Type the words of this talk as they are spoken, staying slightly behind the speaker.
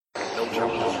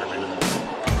challenges remaining.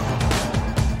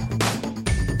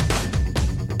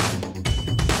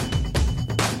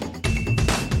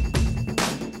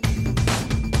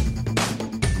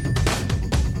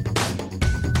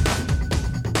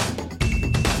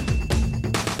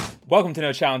 Welcome to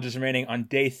No Challenges Remaining on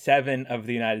day 7 of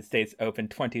the United States Open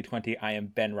 2020. I am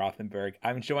Ben Rothenberg.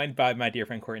 I'm joined by my dear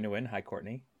friend Courtney Nguyen. Hi,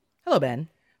 Courtney. Hello, Ben.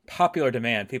 Popular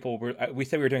demand. We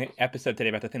said we were doing an episode today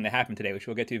about the thing that happened today, which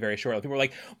we'll get to very shortly. People were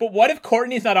like, but what if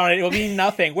Courtney's not on it? It will mean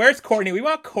nothing. Where's Courtney? We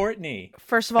want Courtney.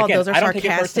 First of all, Again, those are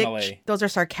sarcastic. Those are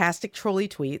sarcastic trolly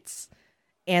tweets.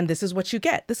 And this is what you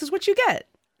get. This is what you get.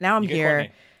 Now I'm here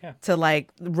to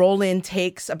roll in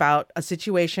takes about a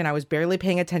situation I was barely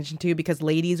paying attention to because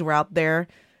ladies were out there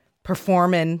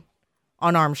performing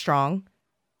on Armstrong.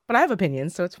 But I have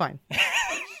opinions, so it's fine.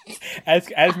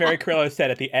 As Mary Carrillo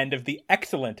said at the end of the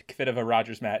excellent Kvitova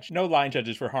Rogers match, no line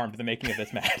judges were harmed in the making of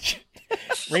this match.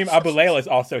 Reem Abulayla is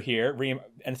also here. Reem,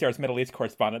 NCR's Middle East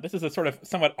correspondent. This is a sort of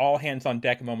somewhat all hands on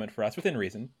deck moment for us, within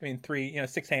reason. I mean,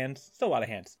 6 hands, still a lot of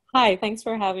hands. Hi, thanks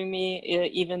for having me,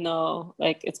 even though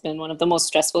it's been one of the most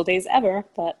stressful days ever.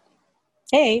 But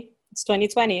hey, it's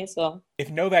 2020, so. If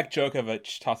Novak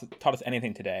Djokovic taught us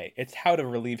anything today, it's how to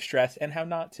relieve stress and how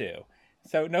not to.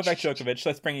 So Novak Djokovic,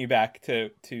 let's bring you back to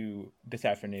this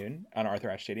afternoon on Arthur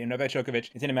Ashe Stadium. Novak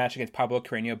Djokovic is in a match against Pablo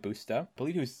Carreño Busta. I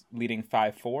believe he was leading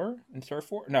 5-4 in serve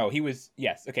 4. No, he was,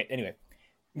 yes. Okay, anyway.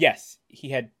 Yes, he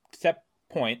had set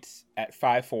points at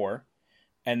 5-4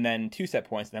 and then 2 set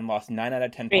points and then lost 9 out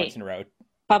of 10 points in a row.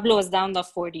 Pablo was down to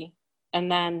 40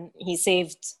 and then he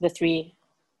saved the 3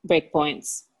 break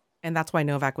points. And that's why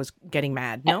Novak was getting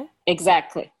mad, no?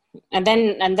 Exactly. And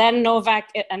then Novak,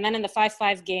 and then in the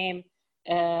 5-5 game,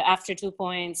 after 2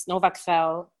 points, Novak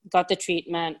fell, got the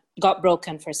treatment, got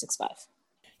broken for 6-5.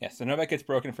 Yeah, so Novak gets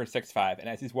broken for 6-5, and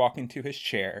as he's walking to his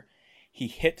chair, he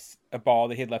hits a ball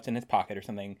that he had left in his pocket or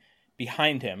something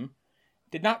behind him.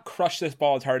 Did not crush this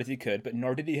ball as hard as he could, but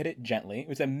nor did he hit it gently. It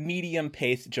was a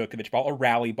medium-paced Djokovic ball, a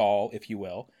rally ball, if you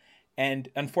will. And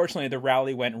unfortunately, the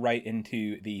rally went right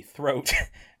into the throat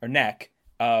or neck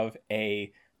of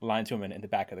a lineswoman in the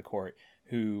back of the court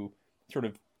who sort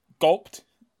of gulped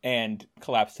and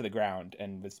collapsed to the ground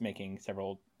and was making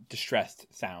several distressed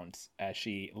sounds as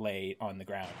she lay on the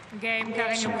ground.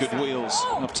 Some good wheels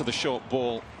up to the short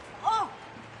ball. Oh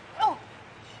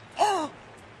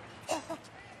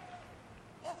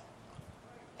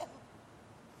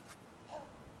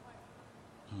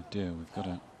dear, we've got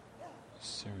a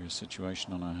serious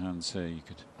situation on our hands here.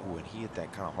 And he hit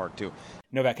that kind of hard too.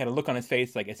 Novak had a look on his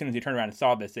face, like as soon as he turned around and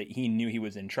saw this, that he knew he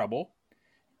was in trouble.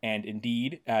 And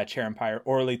indeed, chair umpire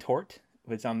Orly Tort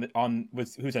was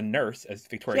who's a nurse, as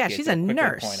Victoria. Yeah, she's a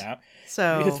nurse. Point out.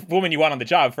 So this woman you want on the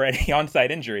job for any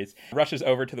on-site injuries rushes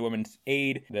over to the woman's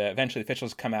aid. Eventually,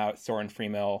 officials come out: Soren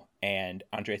Freemill and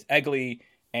Andreas Egli.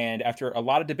 And after a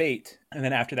lot of debate, and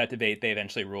then after that debate, they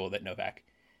eventually rule that Novak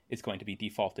is going to be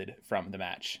defaulted from the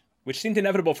match, which seemed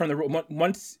inevitable from the rule.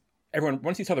 Once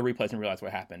you saw the replays and realized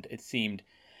what happened, it seemed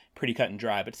pretty cut and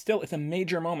dry, but still it's a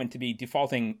major moment to be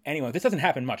defaulting anyone. This doesn't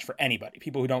happen much for anybody.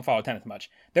 People who don't follow tennis much,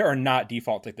 there are not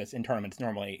defaults like this in tournaments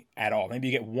normally at all. Maybe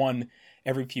you get one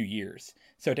every few years.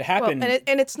 So to happen... Well,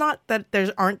 and it's not that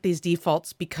there aren't these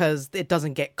defaults because it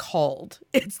doesn't get called.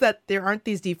 It's that there aren't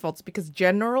these defaults because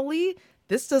generally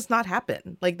this does not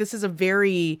happen. Like, this is a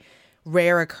very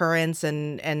rare occurrence,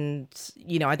 and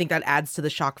I think that adds to the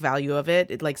shock value of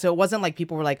it. So it wasn't like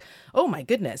people were like, oh my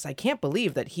goodness, I can't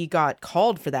believe that he got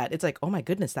called for that. It's like, oh my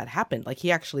goodness, that happened. Like,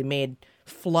 he actually made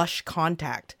flush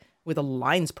contact with a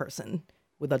linesperson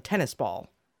with a tennis ball.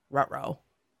 Ruh-roh.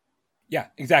 Yeah,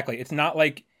 exactly. It's not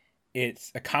like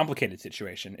it's a complicated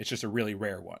situation. It's just a really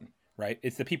rare one, right?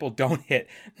 It's that people don't hit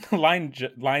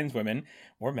lineswomen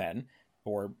or men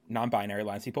or non-binary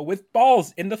lines people with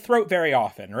balls in the throat very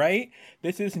often, right?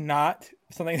 This is not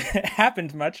something that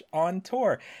happens much on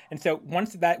tour. And so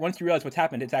once you realize what's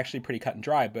happened, it's actually pretty cut and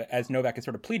dry. But as Novak is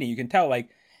sort of pleading, you can tell, like,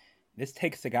 this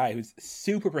takes a guy who's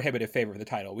super prohibitive favorite for the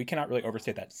title. We cannot really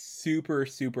overstate that. Super,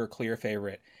 super clear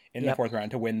favorite in the fourth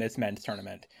round to win this men's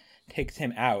tournament. Takes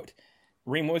him out.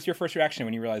 Reem, what was your first reaction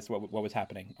when you realized what was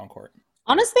happening on court?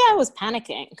 Honestly, I was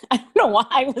panicking. I don't know why.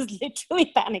 I was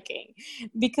literally panicking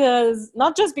because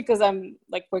not just because I'm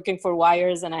like working for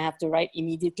Wires and I have to write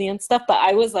immediately and stuff, but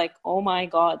I was like, oh my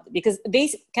God, because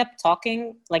they kept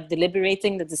talking, like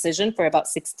deliberating the decision for about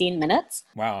 16 minutes.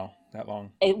 Wow, that long.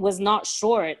 It was not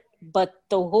short, but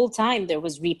the whole time there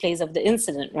was replays of the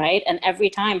incident, right? And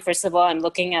every time, first of all, I'm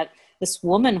looking at this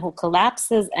woman who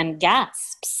collapses and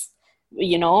gasps,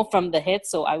 from the hit.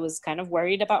 So I was kind of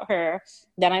worried about her.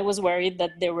 Then I was worried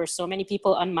that there were so many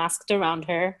people unmasked around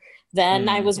her then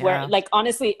I was yeah. like,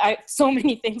 honestly, so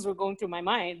many things were going through my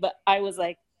mind, but I was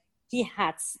like, he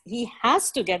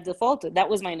has to get defaulted. That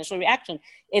was my initial reaction.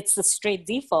 It's a straight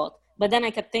default. But then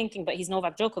I kept thinking, but he's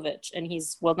Novak Djokovic and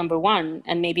he's world number one,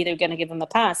 and maybe they're going to give him a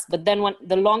pass. But then when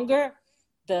the longer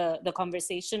the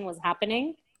conversation was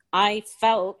happening, I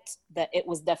felt that it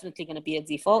was definitely going to be a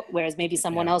default, whereas maybe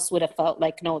someone else would have felt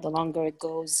like, no, the longer it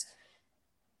goes.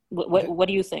 What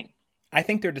do you think? I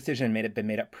think their decision been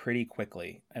made up pretty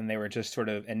quickly, and they were just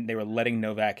and they were letting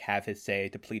Novak have his say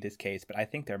to plead his case. But I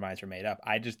think their minds were made up.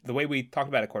 The way we talked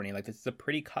about it, Courtney, like, this is a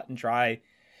pretty cut and dry.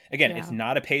 Again, it's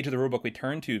not a page of the rulebook we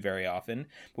turn to very often,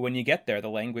 but when you get there, the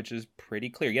language is pretty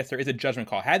clear. Yes, there is a judgment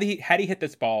call. Had he hit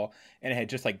this ball and it had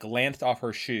just like glanced off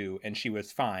her shoe and she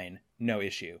was fine, no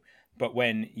issue. But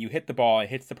when you hit the ball, it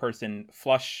hits the person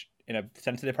flush in a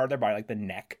sensitive part of their body, like the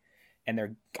neck, and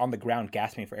they're on the ground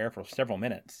gasping for air for several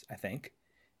minutes, I think,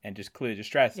 and just clearly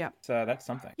distressed. Yeah. So that's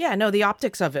something. Yeah, no, the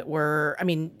optics of it were, I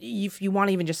mean, if you want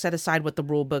to even just set aside what the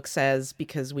rule book says,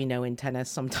 because we know in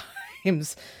tennis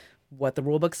sometimes what the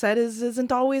rule book said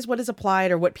isn't always what is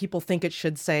applied or what people think it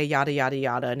should say, yada, yada,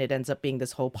 yada. And it ends up being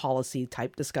this whole policy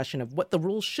type discussion of what the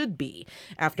rules should be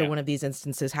after one of these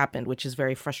instances happened, which is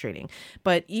very frustrating.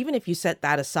 But even if you set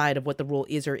that aside of what the rule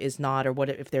is or is not, or what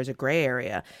if there's a gray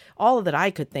area, all that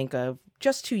I could think of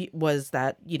was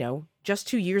that, just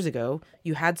 2 years ago,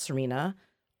 you had Serena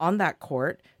on that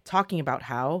court talking about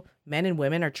how men and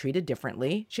women are treated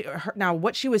differently. Now,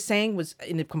 what she was saying was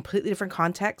in a completely different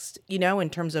context, in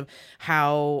terms of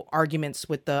how arguments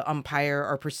with the umpire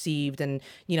are perceived and,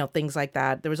 things like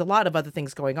that. There was a lot of other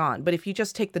things going on. But if you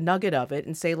just take the nugget of it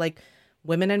and say, like,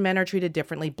 women and men are treated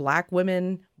differently, black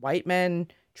women, white men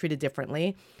treated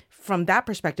differently, from that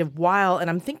perspective, and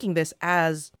I'm thinking this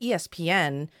as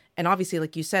ESPN, and obviously,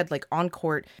 like you said, like on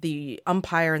court, the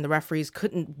umpire and the referees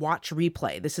couldn't watch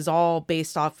replay. This is all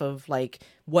based off of like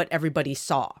what everybody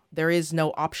saw. There is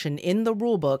no option in the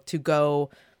rule book to go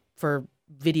for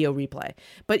video replay.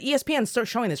 But ESPN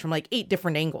starts showing this from like 8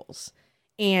 different angles.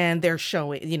 And they're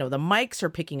showing, the mics are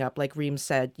picking up, like Reem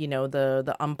said,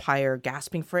 the umpire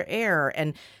gasping for air,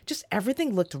 and just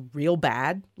everything looked real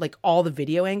bad. Like all the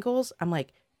video angles. I'm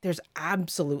like, there's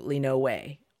absolutely no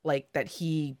way like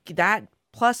that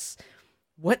plus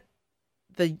what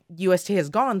the USTA has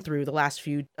gone through the last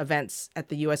few events at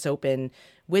the US Open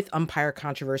with umpire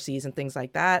controversies and things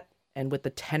like that. And with the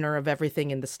tenor of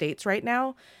everything in the States right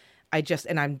now,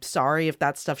 and I'm sorry if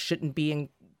that stuff shouldn't be in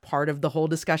part of the whole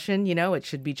discussion, it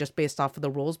should be just based off of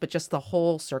the rules, but just the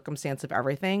whole circumstance of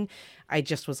everything, I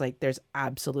just was like, there's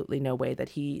absolutely no way that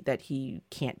he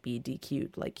can't be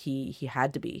DQ'd. Like he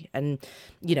had to be. And,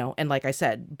 and like I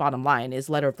said, bottom line is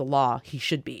letter of the law, he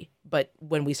should be. But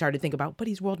when we started to think about, but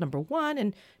he's world number one,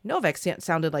 and Novak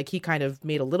sounded like he kind of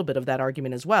made a little bit of that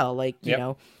argument as well. Like,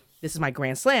 this is my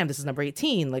Grand Slam, this is number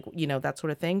 18, like, that sort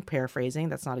of thing. Paraphrasing,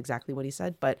 that's not exactly what he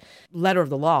said, but letter of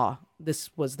the law, this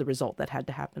was the result that had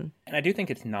to happen. And I do think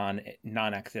it's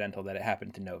non-accidental that it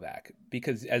happened to Novak,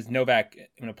 because as Novak, I'm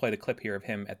going to play the clip here of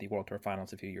him at the World Tour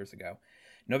Finals a few years ago.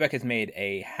 Novak has made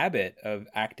a habit of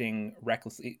acting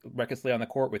recklessly on the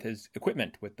court with his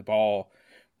equipment, with the ball,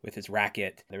 with his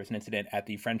racket. There was an incident at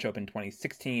the French Open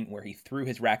 2016 where he threw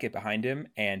his racket behind him,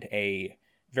 and a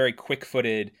very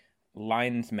quick-footed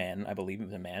linesman, I believe it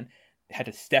was a man, had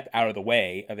to step out of the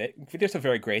way of it. He did so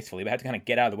very gracefully, but had to kind of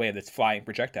get out of the way of this flying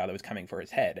projectile that was coming for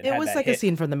his head. It was like a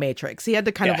scene from The Matrix. He had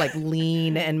to kind of like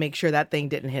lean and make sure that thing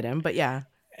didn't hit him, but yeah.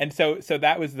 And so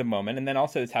that was the moment. And then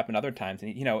also this happened other times.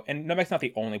 And, and Novak's not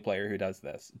the only player who does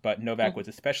this, but Novak was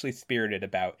especially spirited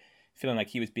about feeling like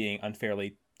he was being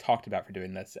unfairly talked about for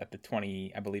doing this at the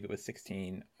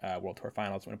 16 World Tour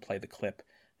Finals. I'm going to play the clip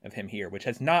of him here, which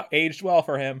has not aged well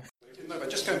for him. No, but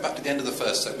just going back to the end of the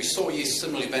first set, we saw you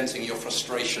similarly venting your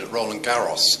frustration at Roland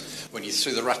Garros when you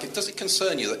threw the racket. Does it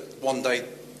concern you that one day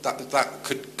that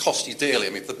could cost you dearly? I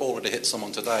mean, if the ball had hit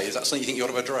someone today, is that something you think you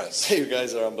ought to address? You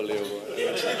guys are unbelievable.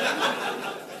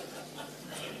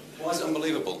 Why is it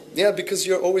unbelievable? Yeah, because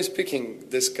you're always picking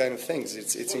this kind of things.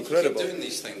 It's incredible. You keep doing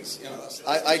these things.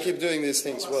 I keep doing these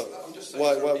things.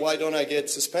 Well, why don't I get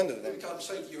suspended then? I'm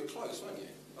saying you were close, weren't you?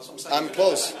 That's what I'm saying. I'm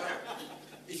close.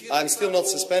 I'm still not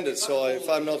suspended, so if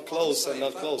I'm not close, I'm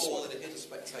not close.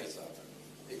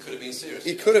 It could have been serious.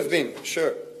 It could have been,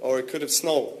 sure. Or it could have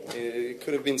snowed. It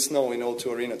could have been snow in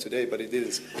O2 Arena today, but it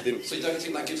didn't. So you don't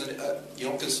think that gives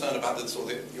you're not concerned about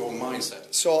your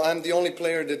mindset? So I'm the only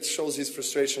player that shows his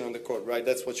frustration on the court, right?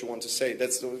 That's what you want to say.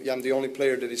 I'm the only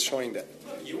player that is showing that.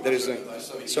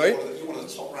 Sorry? You're one of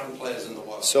the top-ranked players in the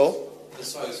world. So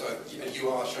you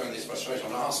are showing this frustration.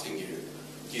 I'm asking you,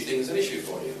 do you think it's an issue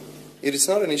for you? It is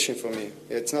not an issue for me.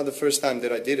 It's not the first time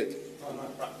that I did it. Oh, no.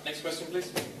 Next question,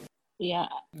 please. Yeah.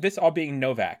 This all being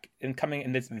Novak and coming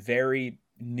in this very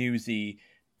newsy,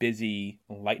 busy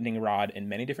lightning rod in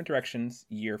many different directions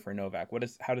year for Novak.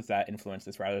 How does that influence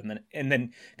this rather than and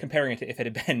then comparing it to if it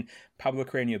had been Pablo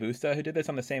Carreño Busta who did this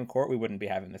on the same court, we wouldn't be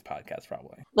having this podcast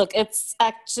probably. Look, it's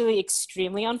actually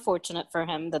extremely unfortunate for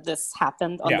him that this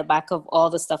happened on the back of all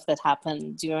the stuff that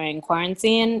happened during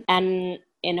quarantine. And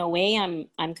in a way,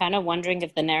 I'm kind of wondering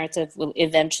if the narrative will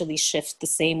eventually shift the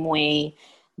same way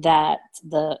that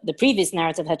the previous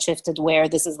narrative had shifted, where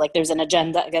this is like there's an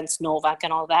agenda against Novak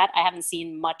and all that. I haven't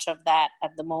seen much of that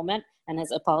at the moment, and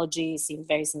his apology seemed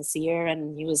very sincere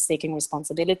and he was taking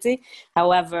responsibility.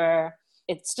 However,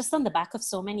 it's just on the back of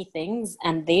so many things,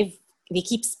 and they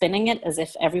keep spinning it as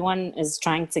if everyone is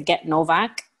trying to get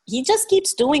Novak. He just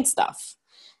keeps doing stuff.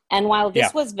 And while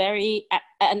this was very,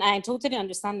 and I totally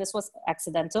understand this was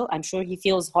accidental, I'm sure he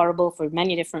feels horrible for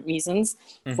many different reasons,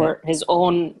 for his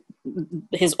own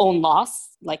loss,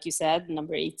 like you said,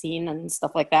 number 18 and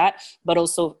stuff like that. But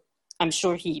also, I'm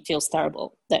sure he feels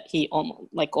terrible that he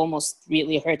almost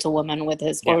really hurt a woman with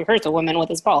his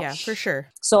ball. Yeah, for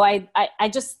sure. So I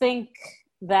just think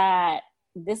that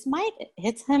this might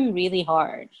hit him really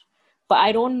hard, but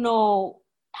I don't know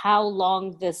how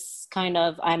long this kind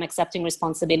of I'm accepting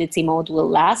responsibility mode will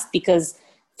last, because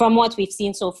from what we've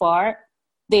seen so far,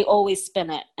 they always spin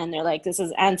it and they're like, this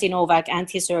is anti-Novak,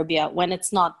 anti-Serbia, when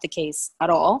it's not the case at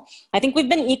all. I think we've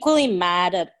been equally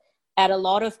mad at a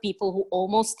lot of people who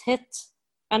almost hit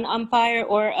an umpire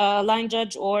or a line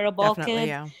judge or a ball kid.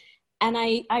 Yeah. And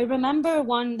I remember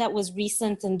one that was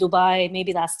recent in Dubai,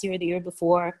 maybe last year or the year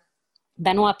before.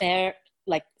 Benoit Paire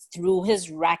threw his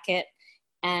racket,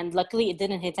 and luckily it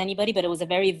didn't hit anybody, but it was a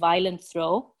very violent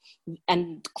throw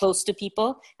and close to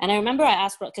people. And I remember I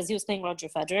asked, because he was playing Roger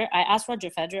Federer, I asked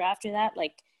Roger Federer after that,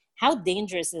 how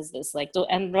dangerous is this?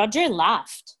 And Roger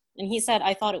laughed and he said,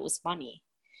 I thought it was funny.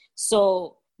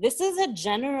 So this is a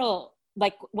general,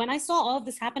 when I saw all of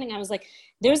this happening, I was like,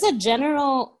 there's a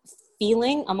general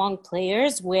feeling among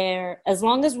players where as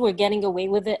long as we're getting away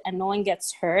with it and no one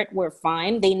gets hurt, we're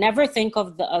fine. They never think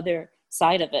of the other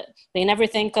side of it. They never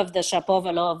think of the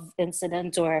Shapovalov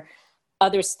incident or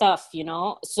other stuff,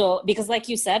 So, because like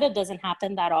you said, it doesn't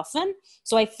happen that often.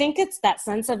 So I think it's that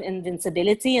sense of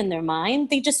invincibility in their mind.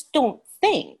 They just don't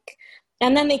think.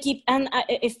 And then they keep,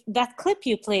 if that clip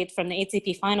you played from the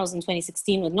ATP finals in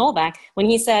 2016 with Novak, when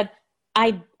he said,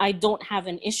 I don't have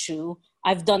an issue,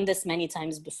 I've done this many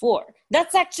times before.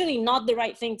 That's actually not the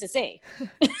right thing to say.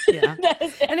 Yeah. That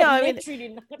is literally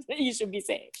not what you should be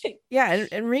saying. Yeah,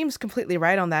 and Reem's completely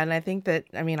right on that. And I think that,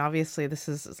 obviously this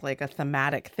is like a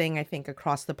thematic thing, I think,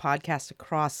 across the podcast,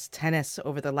 across tennis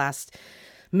over the last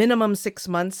minimum 6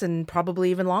 months and probably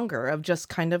even longer, of just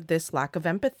kind of this lack of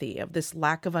empathy, of this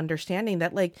lack of understanding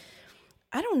that,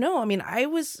 I don't know. I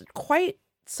was quite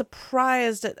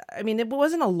surprised at, it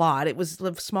wasn't a lot, it was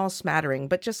a small smattering,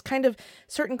 but just kind of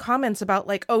certain comments about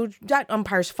oh, that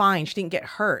umpire's fine, she didn't get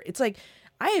hurt. It's like,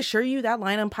 I assure you that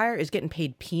line umpire is getting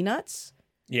paid peanuts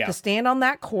to stand on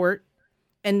that court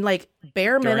and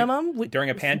bare minimum during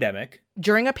a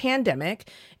pandemic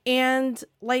and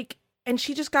and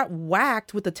she just got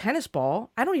whacked with a tennis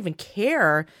ball. I don't even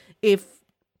care if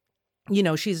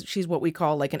she's what we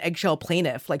call an eggshell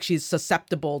plaintiff, she's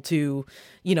susceptible to,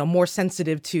 more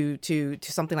sensitive to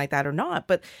something like that or not.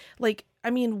 But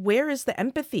where is the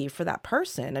empathy for that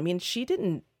person? She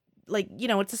didn't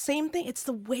it's the same thing. It's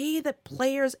the way that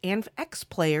players and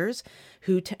ex-players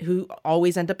who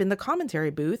always end up in the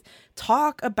commentary booth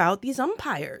talk about these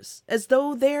umpires as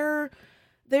though they're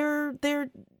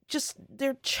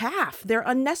chaff. They're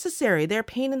unnecessary. They're a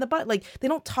pain in the butt. They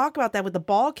don't talk about that with the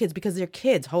ball kids because they're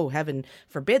kids. Oh, heaven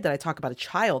forbid that I talk about a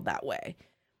child that way.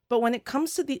 But when it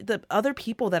comes to the other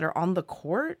people that are on the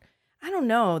court, I don't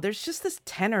know. There's just this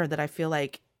tenor that I feel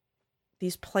like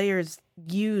these players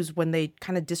use when they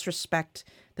kind of disrespect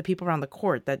the people around the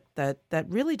court that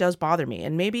really does bother me.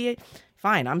 And maybe,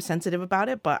 fine, I'm sensitive about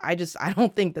it, but I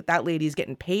don't think that lady's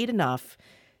getting paid enough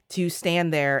to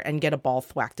stand there and get a ball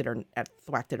thwacked at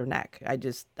her neck. I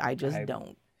just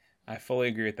don't. I fully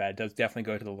agree with that. It does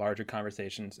definitely go to the larger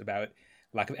conversations about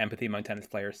lack of empathy among tennis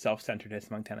players, self-centeredness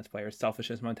among tennis players,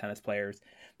 selfishness among tennis players.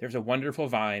 There's a wonderful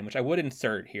Vine, which I would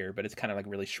insert here, but it's kind of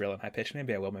really shrill and high pitched.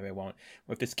 Maybe I will, maybe I won't.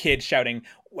 With this kid shouting,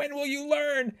 "When will you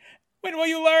learn? When will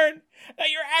you learn that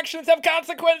your actions have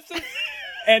consequences?"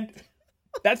 And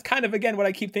that's kind of, again, what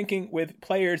I keep thinking with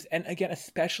players. And again,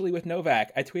 especially with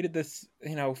Novak. I tweeted this,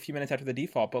 a few minutes after the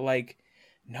default, but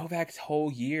Novak's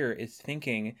whole year is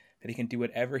thinking that he can do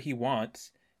whatever he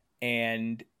wants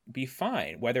and be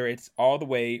fine, whether it's all the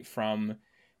way from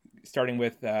starting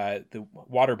with the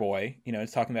water boy,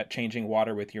 it's talking about changing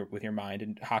water with your mind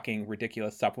and hawking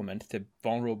ridiculous supplements to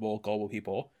vulnerable global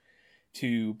people,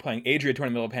 to playing Adria Tour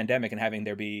in the middle of a pandemic and having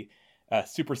there be a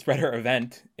super spreader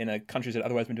event in a countries that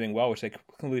otherwise been doing well, which they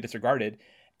completely disregarded,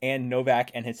 and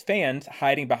Novak and his fans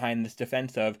hiding behind this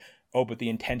defense of, oh, but the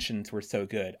intentions were so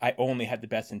good. I only had the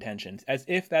best intentions, as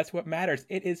if that's what matters.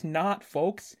 It is not,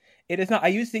 folks. It is not. I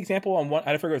used the example on one,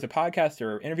 I forget if it was a podcast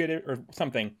or interview or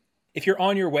something. If you're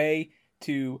on your way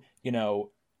to,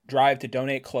 drive to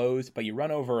donate clothes, but you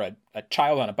run over a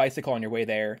child on a bicycle on your way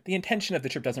there, the intention of the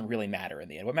trip doesn't really matter in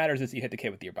the end. What matters is you hit the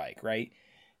kid with your bike, right?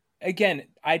 Again,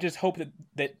 I just hope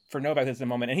that for Novak, this is a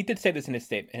moment, and he did say this in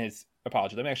his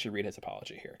apology. Let me actually read his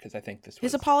apology here, because I think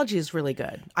his apology is really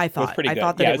good. I thought. It was pretty good. I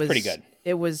thought that it was pretty good.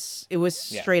 It was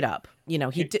straight up.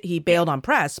 He bailed on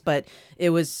press, but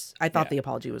it was. I thought the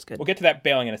apology was good. We'll get to that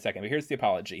bailing in a second, but here's the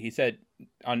apology. He said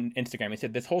on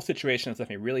Instagram, this whole situation has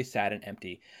left me really sad and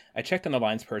empty. I checked on the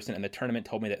lines person, and the tournament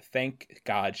told me that thank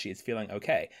God she is feeling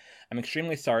okay. I'm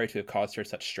extremely sorry to have caused her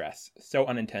such stress. So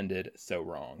unintended, so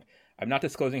wrong. I'm not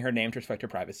disclosing her name to respect her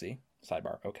privacy.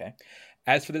 Sidebar, okay.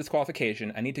 As for the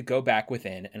disqualification, I need to go back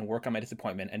within and work on my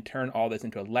disappointment and turn all this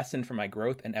into a lesson for my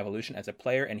growth and evolution as a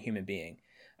player and human being.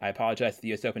 I apologize to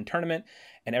the US Open tournament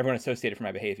and everyone associated for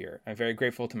my behavior. I'm very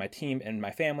grateful to my team and my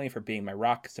family for being my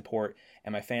rock support,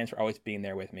 and my fans for always being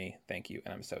there with me. Thank you,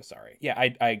 and I'm so sorry. Yeah,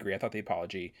 I agree. I thought the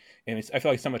apology, I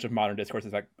feel like so much of modern discourse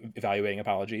is like evaluating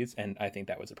apologies, and I think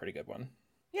that was a pretty good one.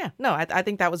 Yeah, no, I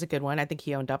think that was a good one. I think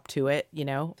he owned up to it,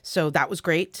 So that was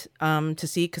great to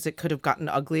see, because it could have gotten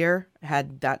uglier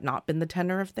had that not been the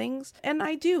tenor of things. And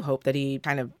I do hope that he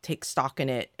kind of takes stock in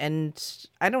it. And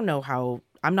I don't know how,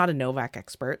 I'm not a Novak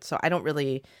expert, so I don't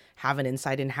really have an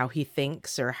insight in how he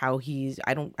thinks or how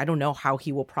I don't know how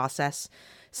he will process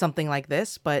something like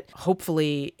this, but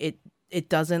hopefully it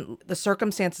doesn't, the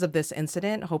circumstances of this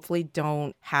incident hopefully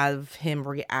don't have him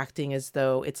reacting as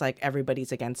though it's like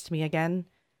everybody's against me again.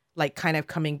 Like kind of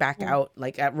coming back out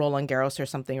like at Roland Garros or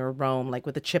something, or Rome, like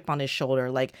with a chip on his shoulder,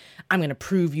 like I'm going to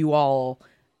prove you all.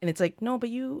 And it's like, no, but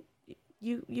you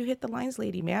hit the lines,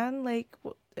 lady, man. Like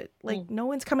no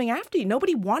one's coming after you.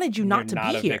 Nobody wanted you not to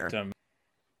be here. Victim.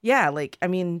 Yeah. Like, I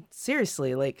mean,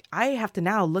 seriously, like I have to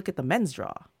now look at the men's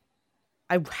draw.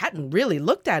 I hadn't really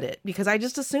looked at it because I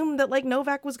just assumed that like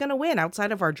Novak was going to win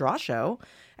outside of our draw show.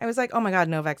 I was like, oh my God,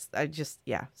 Novak's,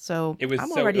 So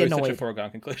I'm already annoyed. Such a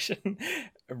foregone conclusion.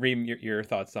 Reem, your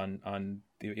thoughts on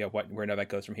where Novak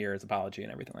goes from here, his apology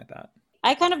and everything like that.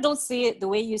 I kind of don't see it the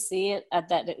way you see it,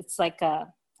 that it's like a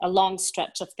long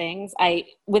stretch of things.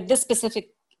 With this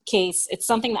specific case, it's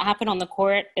something that happened on the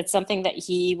court. It's something that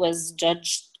he was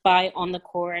judged by on the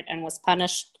court and was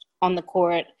punished on the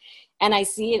court. And I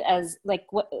see it as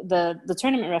like what the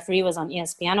tournament referee was on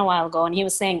ESPN a while ago, and he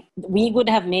was saying we would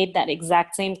have made that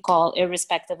exact same call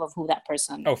irrespective of who that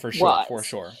person was. For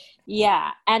sure.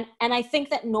 Yeah. And I think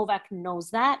that Novak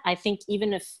knows that. I think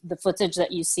even if the footage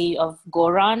that you see of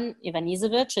Goran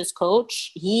Ivanisevic, his coach,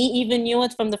 he even knew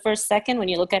it from the first second when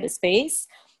you look at his face.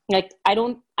 Like, I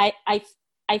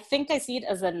think I see it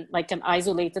as an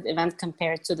isolated event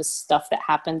compared to the stuff that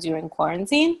happened during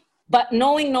quarantine. But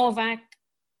knowing Novak,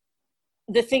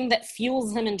 the thing that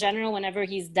fuels him in general whenever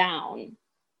he's down,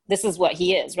 this is what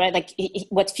he is, right? Like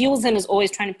what fuels him is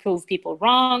always trying to prove people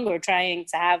wrong, or trying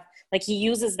to have, like, he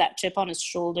uses that chip on his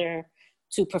shoulder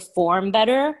to perform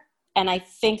better. And I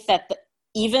think that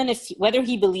even if, whether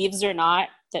he believes or not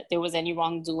that there was any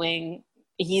wrongdoing,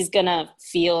 he's going to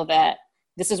feel that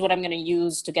this is what I'm going to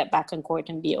use to get back on court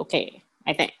and be okay,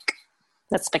 I think.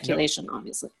 That's speculation,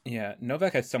 obviously. Yeah,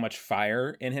 Novak has so much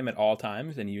fire in him at all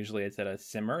times, and usually it's at a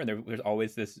simmer, and there's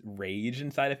always this rage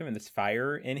inside of him and this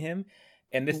fire in him.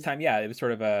 And this time, it was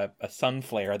sort of a sun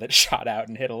flare that shot out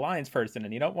and hit a lines person,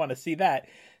 and you don't want to see that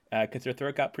because their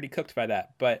throat got pretty cooked by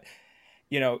that. But,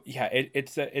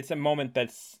 it's a moment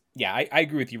that's, I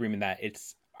agree with you, Reem, in that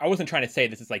I wasn't trying to say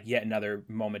this is like yet another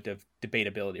moment of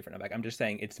debatability for Novak. I'm just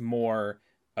saying it's more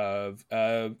of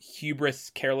a hubris,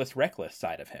 careless, reckless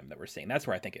side of him that we're seeing. That's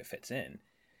where I think it fits in.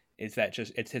 Is that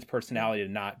just it's his personality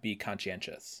to not be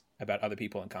conscientious about other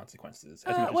people and consequences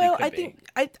as much as he could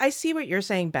be. I see what you're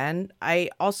saying, Ben. I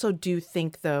also do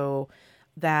think though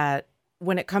that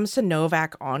when it comes to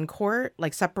Novak on court,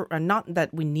 like not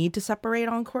that we need to separate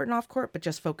on court and off court, but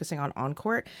just focusing on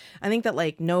court. I think that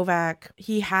like Novak,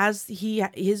 he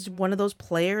is one of those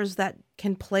players that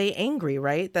can play angry,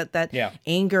 right? That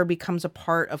anger becomes a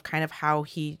part of kind of how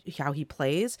he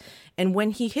plays. And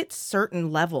when he hits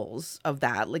certain levels of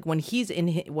that, like when he's in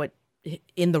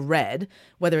the red,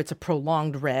 whether it's a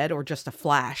prolonged red or just a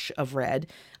flash of red,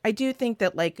 I do think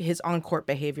that like his on-court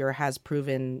behavior has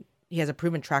proven he has a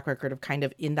proven track record of kind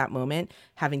of in that moment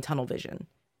having tunnel vision.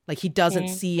 Like he doesn't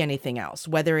see anything else,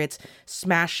 whether it's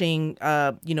smashing,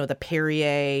 the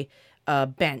Perrier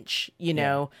bench, at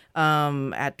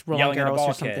Roland Garros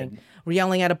or something,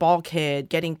 yelling at a ball kid,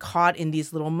 getting caught in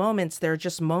these little moments. There are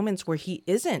just moments where he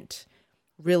isn't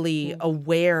really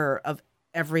aware of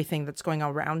everything that's going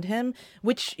on around him,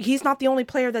 which he's not the only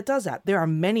player that does that. There are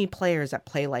many players that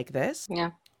play like this.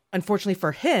 Yeah. Unfortunately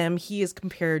for him, he is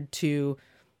compared to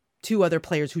two other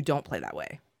players who don't play that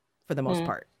way for the most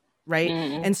part. Right.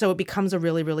 And so it becomes a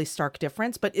really, really stark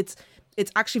difference, but it's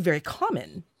actually very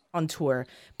common on tour.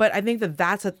 But I think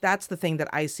that's the thing that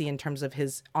I see in terms of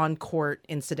his on-court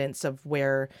incidents of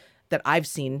where that I've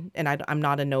seen. And I'm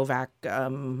not a Novak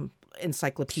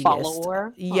encyclopedist.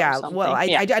 Follower. Yeah. Well,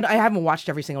 I haven't watched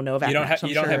every single Novak. You don't match,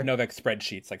 have have Novak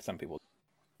spreadsheets like some people.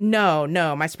 No,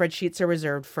 my spreadsheets are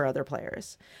reserved for other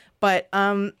players. But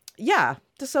yeah.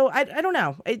 So I don't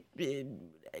know.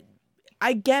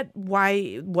 I get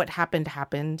what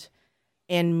happened.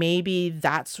 And maybe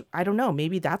that's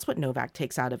what Novak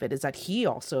takes out of it, is that he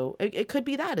also, it could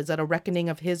be that, is that a reckoning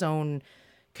of his own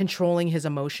controlling his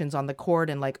emotions on the court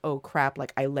and like, oh crap,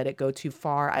 like I let it go too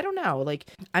far. I don't know. Like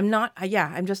I'm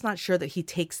just not sure that he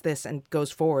takes this and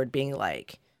goes forward being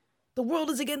like, the world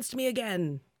is against me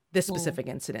again. This specific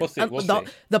incident. We'll see.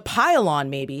 The pylon,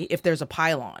 maybe, if there's a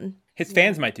pylon. His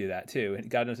fans might do that too.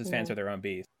 God knows his fans are their own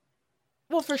beasts.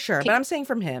 Well, for sure. But I'm saying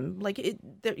from him, like,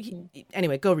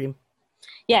 anyway, go Reem.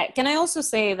 Yeah, can I also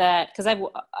say that, because I've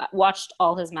watched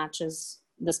all his matches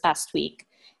this past week,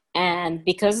 and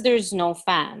because there's no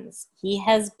fans, he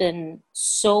has been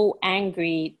so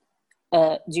angry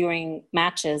during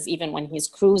matches, even when he's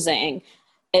cruising,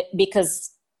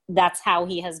 because that's how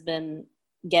he has been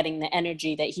getting the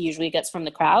energy that he usually gets from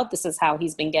the crowd. This is how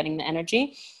he's been getting the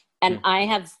energy. And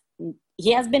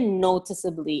he has been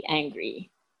noticeably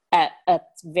angry at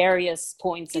various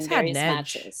points in various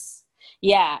matches.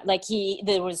 Yeah, like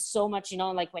there was so much,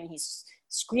 like when he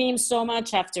screams so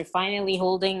much after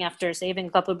saving a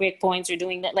couple of break points or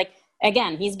doing that. Like,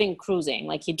 again, he's been cruising.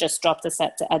 Like, he just dropped a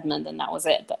set to Edmund and that was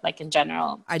it. But like in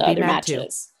general, I'd be mad too.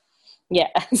 Yeah.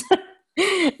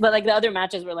 But like the other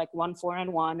matches were like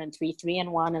 1-4-1 and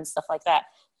 3-3-1 and stuff like that.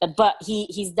 But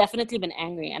he's definitely been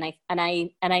angry. And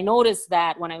I noticed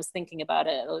that when I was thinking about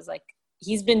it, I was like,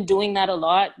 he's been doing that a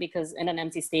lot because in an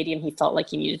empty stadium, he felt like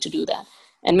he needed to do that.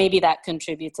 And maybe that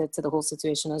contributed to the whole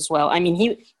situation as well. I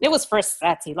mean, it was first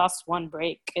set. He lost one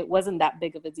break. It wasn't that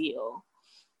big of a deal.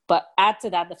 But add to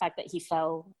that the fact that he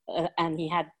fell and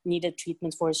he needed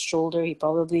treatment for his shoulder. He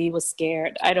probably was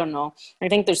scared. I don't know. I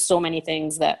think there's so many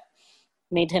things that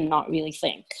made him not really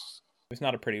think. It was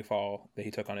not a pretty fall that he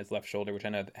took on his left shoulder, which I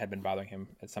know had been bothering him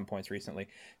at some points recently.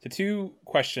 So 2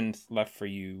 questions left for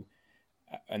you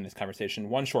in this conversation,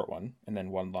 one short one and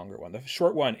then one longer one. The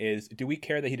short one is, do we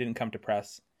care that he didn't come to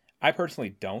press? I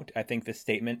personally don't. I think this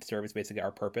statement serves basically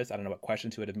our purpose. I don't know what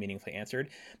questions he would have meaningfully answered,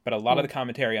 but a lot of the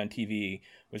commentary on TV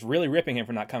was really ripping him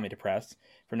for not coming to press,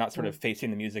 for not sort of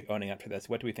facing the music, owning up to this.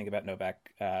 What do we think about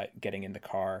Novak getting in the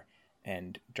car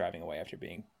and driving away after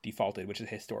being defaulted, which is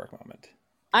a historic moment?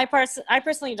 I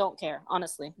personally don't care,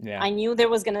 honestly. Yeah. I knew there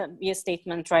was going to be a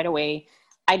statement right away.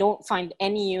 I don't find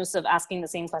any use of asking the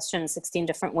same question in 16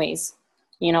 different ways,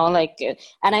 and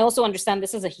I also understand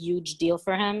this is a huge deal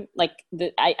for him. Like,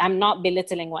 I'm not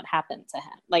belittling what happened to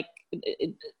him. Like,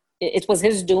 it was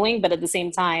his doing, but at the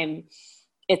same time,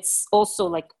 it's also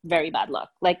like very bad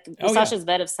luck. Like Sasha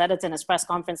Zverev said it in his press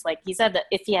conference. Like, he said that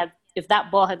if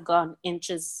that ball had gone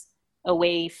inches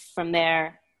away from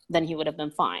there, then he would have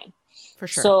been fine. For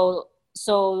sure.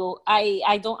 So I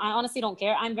honestly don't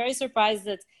care. I'm very surprised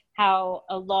that how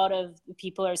a lot of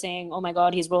people are saying, oh my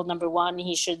God, he's world number 1.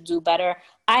 He should do better.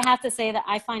 I have to say that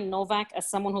I find Novak as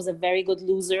someone who's a very good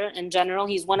loser in general.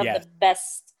 He's one of the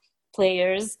best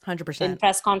players 100% in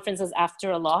press conferences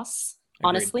after a loss. Agreed.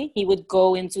 Honestly, he would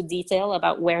go into detail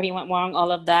about where he went wrong,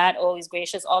 all of that. Oh, he's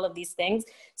gracious, all of these things.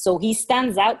 So he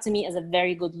stands out to me as a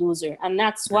very good loser. And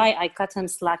that's why I cut him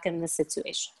slack in this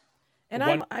situation.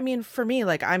 And for me,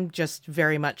 like, I'm just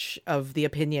very much of the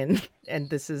opinion, and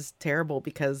this is terrible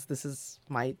because this is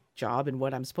my job and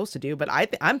what I'm supposed to do, but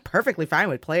I'm perfectly fine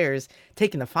with players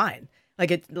taking the fine.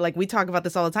 Like we talk about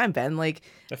this all the time, Ben. Like,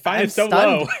 the fine is so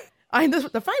low.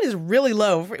 The fine is really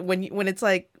low when it's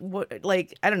like,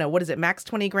 I don't know, what is it, max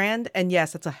 20 grand? And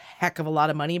yes, that's a heck of a lot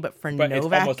of money, but Novak, it's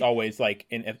almost always like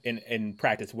in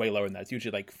practice way lower than that. It's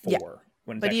usually like 4.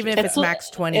 when it's But actually even if it's spent. max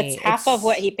 20, it's half of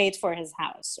what he paid for his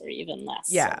house, or even less.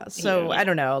 Yeah. So I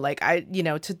don't know. Like and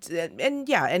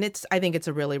it's, I think it's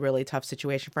a really, really tough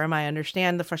situation for him. I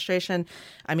understand the frustration.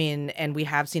 I mean, and we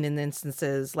have seen in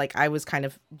instances, like I was kind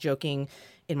of joking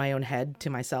in my own head to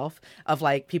myself of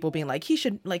like people being like,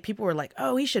 people were like,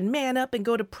 oh, he should man up and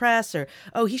go to press, or,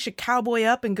 oh, he should cowboy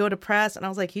up and go to press. And I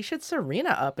was like, he should Serena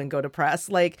up and go to press.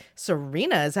 Like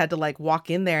Serena has had to like walk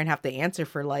in there and have to answer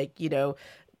for like,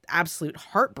 absolute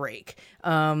heartbreak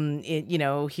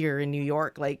here in New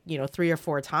York, like 3 or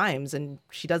 4 times, and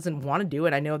she doesn't want to do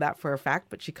it. I know that for a fact,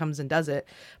 but she comes and does it.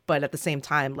 But at the same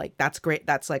time, like, that's great.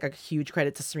 That's like a huge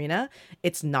credit to Serena.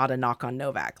 It's not a knock on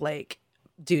Novak. Like,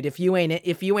 dude, if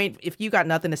you got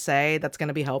nothing to say that's going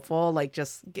to be helpful, like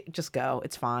just go.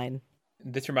 It's fine.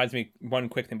 This reminds me, one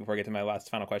quick thing before I get to my last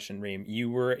final question, Reem. You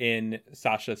were in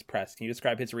Sasha's press. Can you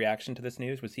describe his reaction to this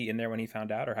news? Was he in there when he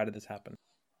found out, or how did this happen?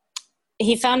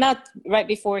 He found out right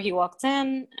before he walked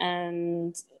in,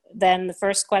 and then the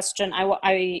first question,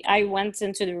 I went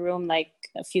into the room like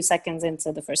a few seconds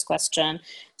into the first question.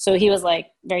 So he was like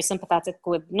very sympathetic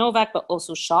with Novak, but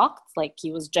also shocked. Like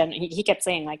he was he kept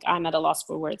saying like, I'm at a loss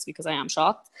for words because I am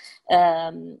shocked.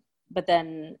 But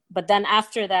then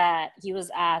after that, he was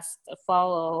asked a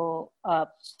follow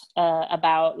up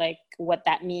about like what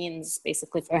that means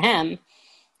basically for him.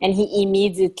 And he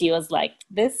immediately was like,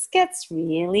 this gets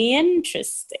really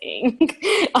interesting.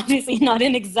 Obviously not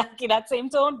in exactly that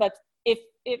same tone, but if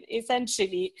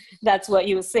essentially that's what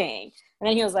he was saying. And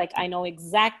then he was like, I know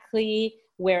exactly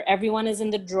where everyone is in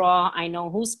the draw. I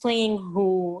know who's playing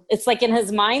who. It's like in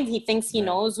his mind, he thinks he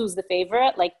knows who's the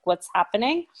favorite, like what's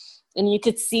happening. And you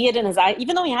could see it in his eye.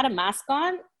 Even though he had a mask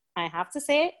on, I have to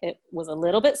say it was a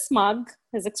little bit smug,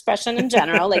 his expression in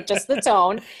general, like just the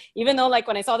tone. Even though like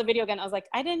when I saw the video again, I was like,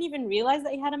 I didn't even realize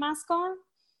that he had a mask on.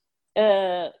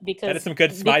 Because that is some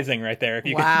good smizing right there. If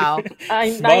you wow.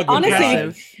 I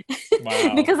honestly,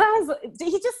 wow. Because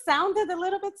he just sounded a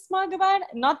little bit smug about it.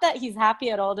 Not that he's happy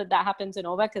at all that happened to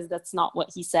Novak, because that's not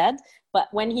what he said. But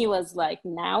when he was like,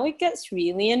 now it gets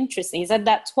really interesting. He said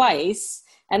that twice.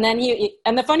 And then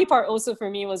and the funny part also for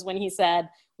me was when he said,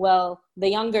 well, the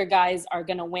younger guys are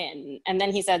going to win. And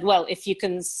then he said, well, if you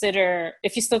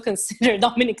still consider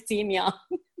Dominic Thiem young.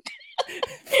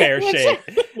 Fair shade.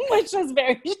 Which was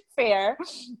very fair.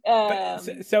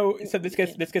 So this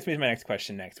gets me to my next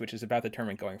question next, which is about the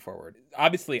tournament going forward.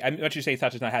 Obviously, I'm what you say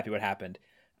Sasha's not happy what happened.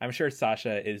 I'm sure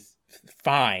Sasha is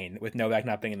fine with Novak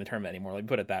not being in the tournament anymore. Let me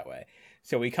put it that way.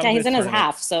 So we come. Yeah, to he's in his tournament.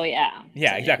 half, so yeah.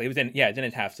 Yeah, exactly. It's in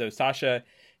his half. So Sasha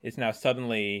is now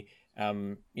suddenly,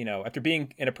 after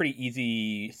being in a pretty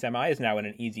easy semi, is now in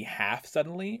an easy half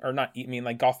suddenly, or not. I mean,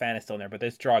 like Goffin is still in there, but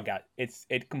this draw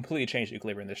it completely changed the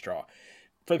equilibrium in this draw.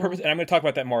 For the purpose, and I'm going to talk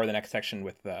about that more in the next section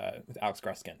with Alex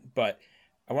Gruskin. But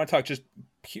I want to talk just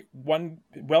one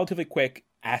relatively quick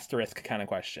asterisk kind of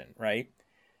question, right?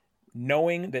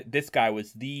 Knowing that this guy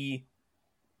was the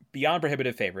beyond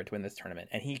prohibitive favorite to win this tournament,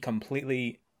 and he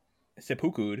completely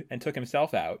seppuku'd and took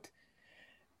himself out.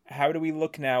 How do we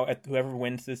look now at whoever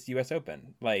wins this U.S.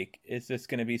 Open? Like, is this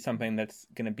going to be something that's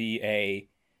going to be a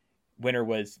winner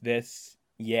was this?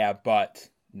 Yeah, but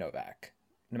Novak,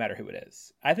 no matter who it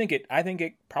is. I think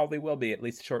it probably will be, at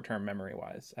least short-term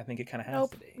memory-wise. I think it kind of has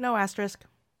to be. No asterisk.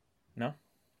 No?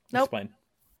 Nope. Explain.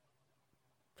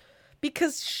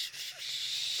 Because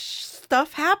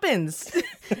stuff happens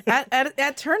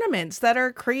at tournaments that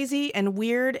are crazy and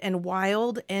weird and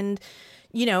wild, and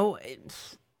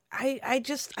I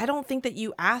don't think that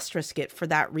you asterisk it for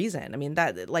that reason. I mean,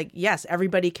 that, like, yes,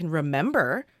 everybody can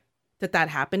remember that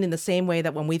happened in the same way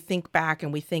that when we think back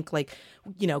and we think like,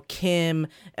 Kim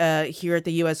here at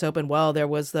the US Open, well, there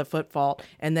was the foot fault,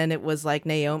 and then it was like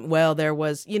Naomi, well, there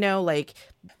was, like.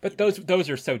 But those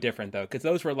are so different though, because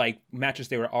those were like matches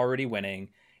they were already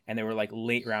winning, and they were like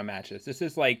late round matches. This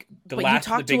is like the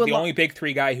only big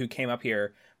three guy who came up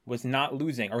here was not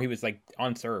losing, or he was like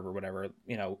on serve or whatever.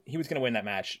 He was going to win that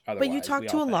match. Otherwise, but you talk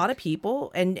to a lot of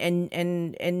people, and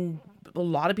a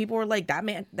lot of people were like,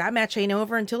 that match ain't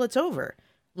over until it's over.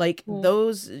 Like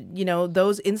those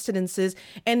incidences,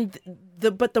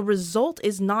 but the result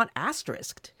is not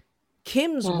asterisked.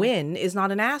 Kim's win is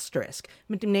not an asterisk.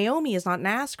 Naomi is not an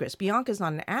asterisk. Bianca's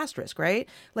not an asterisk, right?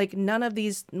 Like none of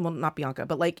these, well, not Bianca,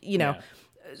 but like,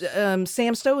 Sam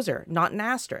Stosur, not an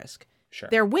asterisk. Sure.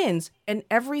 Their wins and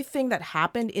everything that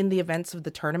happened in the events of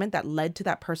the tournament that led to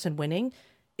that person winning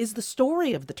is the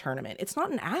story of the tournament. It's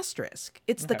not an asterisk.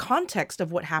 It's the context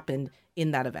of what happened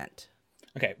in that event.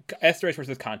 Okay, asterisk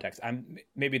versus context.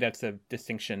 Maybe that's a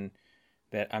distinction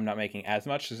that I'm not making as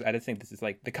much. I just think this is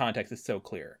like the context is so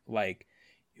clear. Like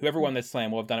whoever won this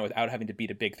slam will have done it without having to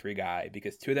beat a big three guy,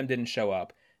 because two of them didn't show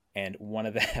up and one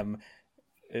of them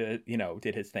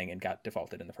did his thing and got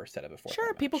defaulted in the first set of the fourth.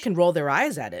 Sure, people can roll their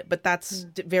eyes at it, but that's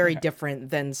very different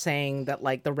than saying that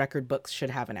like the record books should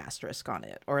have an asterisk on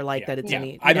it, or like that it's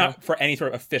any. I'm not for any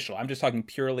sort of official. I'm just talking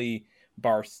purely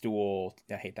Barstool.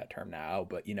 I hate that term now,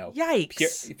 but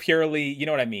yikes, purely, you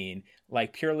know what I mean?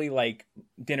 Like purely like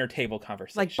dinner table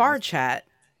conversation, like bar chat.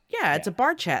 Yeah, it's a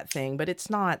bar chat thing, but it's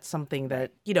not something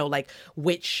that, like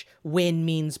which win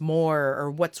means more,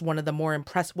 or what's one of the more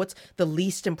impressive, what's the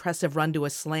least impressive run to a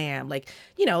slam. Like,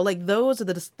 like those are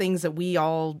the things that we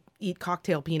all eat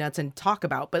cocktail peanuts and talk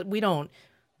about, but we don't,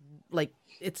 like,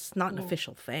 it's not an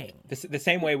official thing. The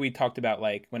same way we talked about,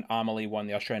 like, when Amelie won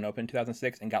the Australian Open in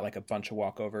 2006 and got, like, a bunch of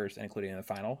walkovers, including in the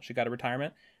final, she got a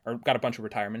retirement, or got a bunch of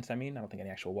retirements, I don't think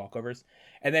any actual walkovers.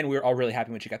 And then we were all really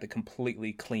happy when she got the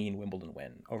completely clean Wimbledon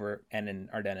win over Enin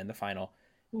Ardenne in the final.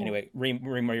 Anyway, Reem,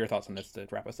 what are your thoughts on this to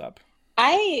wrap us up?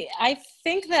 I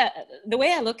think that the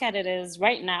way I look at it is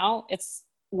right now, it's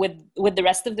with the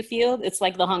rest of the field, it's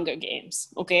like the Hunger Games,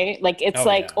 okay? Like, it's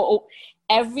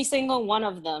every single one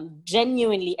of them,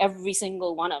 genuinely every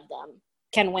single one of them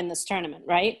can win this tournament,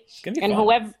 right? It's gonna be and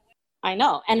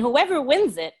fun. Whoever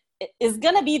wins it is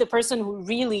going to be the person who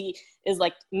really is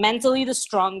like mentally the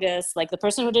strongest, like the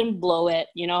person who didn't blow it,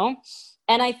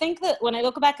 And I think that when I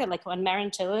look back at like when Marin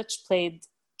Cilic played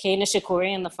Kei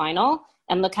Nishikori in the final,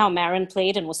 and look how Marin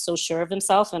played and was so sure of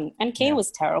himself, and Kei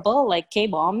was terrible, like Kei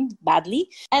bombed badly.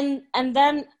 And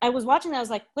then I was watching, I was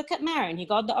like, look at Marin, he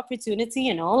got the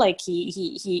opportunity, like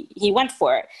he went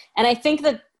for it. And I think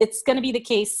that it's going to be the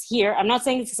case here. I'm not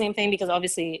saying it's the same thing, because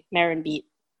obviously Marin beat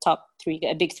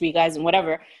big three guys and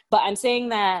whatever, but I'm saying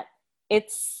that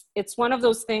it's one of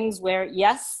those things where,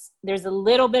 yes, there's a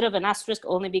little bit of an asterisk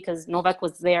only because Novak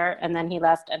was there and then he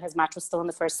left and his match was still in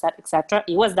the first set, etc.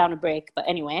 He was down a break, but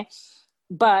anyway.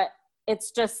 But it's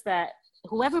just that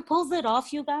whoever pulls it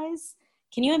off, you guys,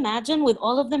 can you imagine with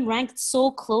all of them ranked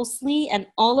so closely and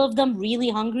all of them really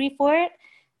hungry for it?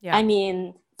 Yeah. I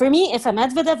mean, for me, if a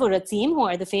Medvedev or a team who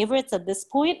are the favorites at this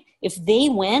point, if they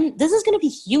win, this is going to be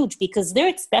huge because they're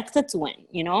expected to win,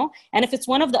 And if it's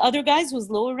one of the other guys who's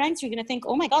lower ranked, you're going to think,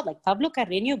 oh my God, like Pablo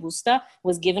Carreño Busta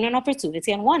was given an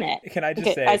opportunity and won it. Can I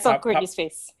just say, I saw Courtney's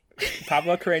face.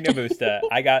 Pablo Carreño Busta,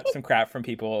 I got some crap from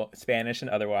people, Spanish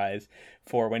and otherwise,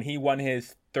 for when he won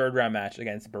his third round match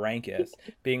against Berankis,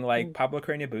 being like, Pablo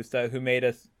Carreño Busta, who made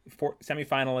us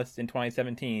semifinalists in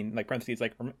 2017, like parentheses,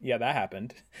 like, yeah, that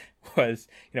happened, was,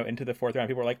 into the fourth round.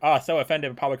 People were like, oh, so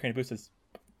offended Pablo Carreño Busta's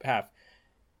half.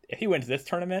 If he wins this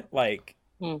tournament, like,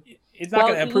 it's not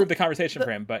going to improve the conversation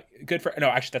for him, but good for, no,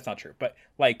 actually, that's not true. But,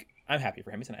 like, I'm happy for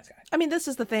him. He's a nice guy. I mean, this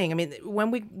is the thing. I mean, when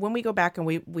we go back and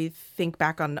we think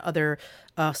back on other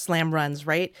slam runs,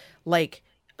 right? Like,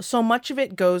 so much of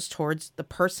it goes towards the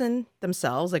person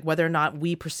themselves, like whether or not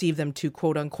we perceive them to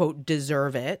quote unquote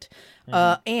deserve it,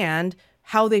 and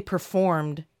how they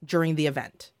performed during the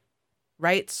event.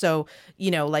 Right. So,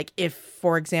 like if,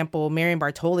 for example, Marion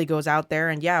Bartoli goes out there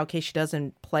and she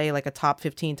doesn't play like a top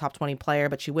 15, top 20 player,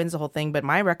 but she wins the whole thing. But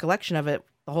my recollection of it,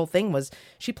 the whole thing was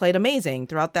she played amazing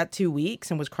throughout that 2 weeks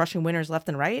and was crushing winners left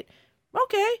and right.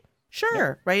 Okay, sure.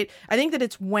 Yeah. Right. I think that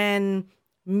it's when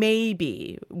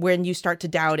you start to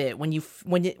doubt it,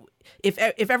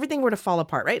 if everything were to fall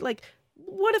apart, right? Like,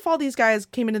 what if all these guys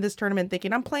came into this tournament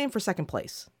thinking I'm playing for second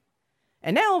place,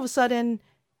 and now all of a sudden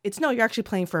it's no, you're actually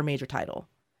playing for a major title.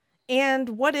 And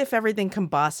what if everything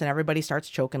combusts and everybody starts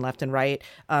choking left and right?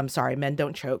 Sorry, men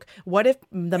don't choke. What if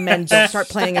the men don't start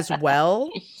playing as well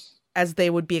as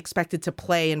they would be expected to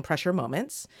play in pressure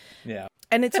moments? Yeah.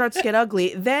 And it starts to get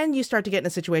ugly. Then you start to get in a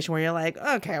situation where you're like,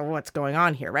 okay, what's going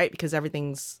on here, right? Because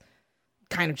everything's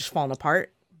kind of just falling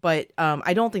apart. But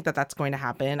I don't think that that's going to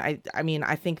happen. I mean,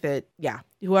 I think that,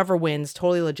 whoever wins,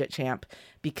 totally legit champ,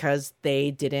 because they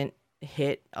didn't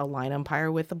hit a line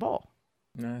umpire with the ball.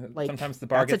 Like, sometimes the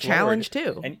bar gets a challenge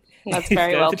lowered. too. And that's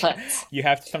very well put.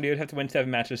 Somebody would have to win 7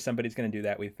 matches. Somebody's going to do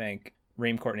that, we think.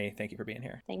 Reem, Courtney, thank you for being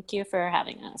here. Thank you for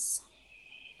having us.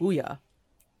 Booyah.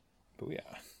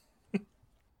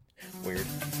 Weird.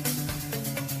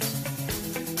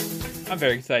 I'm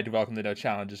very excited to welcome the No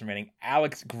Challenges remaining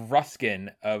Alex Gruskin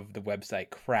of the website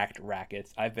Cracked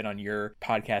Rackets. I've been on your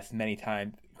podcast many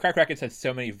times. Cracked Rackets has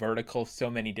so many verticals, so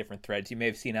many different threads. You may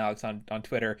have seen Alex on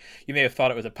Twitter. You may have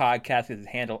thought it was a podcast because his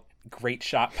handle, Great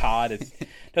Shot Pod,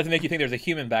 doesn't make you think there's a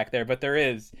human back there, but there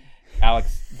is.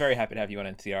 Alex, very happy to have you on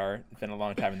NCR. It's been a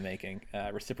long time in the making,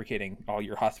 reciprocating all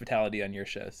your hospitality on your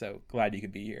show, so glad you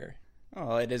could be here.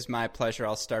 Oh, it is my pleasure.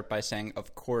 I'll start by saying,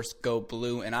 of course, go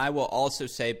blue. And I will also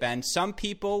say, Ben, some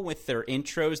people with their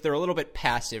intros, they're a little bit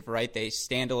passive, right? They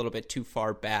stand a little bit too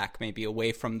far back, maybe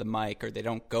away from the mic, or they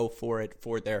don't go for it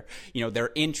for their, their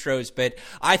intros. But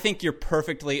I think you're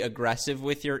perfectly aggressive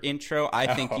with your intro.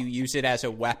 I think you use it as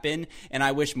a weapon, and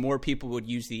I wish more people would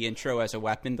use the intro as a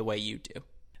weapon the way you do.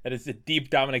 That is a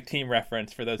deep Dominic Thiem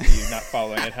reference for those of you not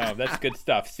following at home. That's good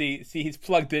stuff. See, he's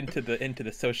plugged into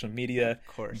the social media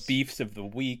beefs of the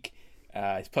week.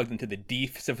 He's plugged into the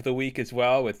deefs of the week as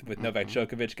well, with Novak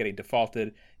Djokovic getting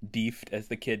defaulted, deefed, as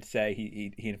the kids say.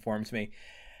 He informs me.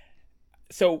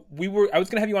 So I was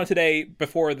going to have you on today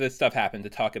before this stuff happened to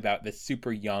talk about this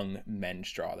super young men's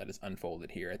draw that is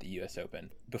unfolded here at the U.S. Open.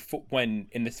 When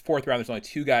in this fourth round, there's only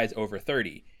two guys over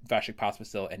 30, Vasek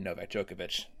Pospisil and Novak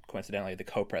Djokovic, coincidentally the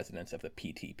co-presidents of the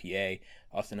PTPA,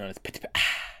 also known as PTPA.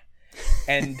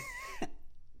 And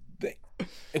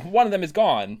one of them is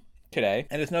gone today,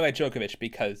 and it's Novak Djokovic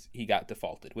because he got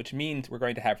defaulted, which means we're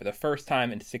going to have, for the first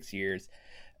time in 6 years,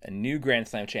 a new Grand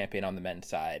Slam champion on the men's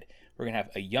side. We're going to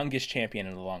have a youngest champion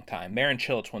in a long time. Marin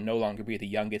Cilic will no longer be the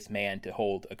youngest man to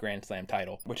hold a Grand Slam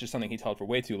title, which is something he's held for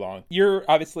way too long. You're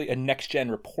obviously a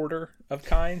next-gen reporter of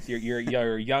kinds. You're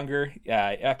younger.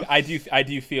 I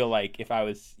do feel like if I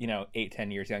was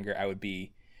 8-10 years younger, I would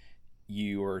be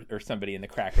you or somebody in the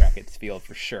crack rackets field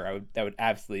for sure. That would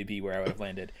absolutely be where I would have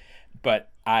landed. But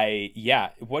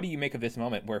what do you make of this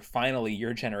moment where finally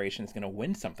your generation is going to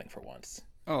win something for once?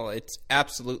 Oh, it's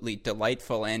absolutely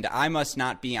delightful, and I must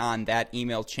not be on that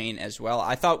email chain as well.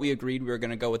 I thought we agreed we were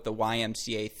going to go with the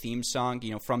YMCA theme song,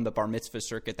 from the bar mitzvah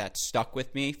circuit that stuck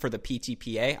with me for the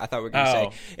PTPA. I thought we were going to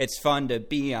say, it's fun to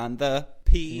be on the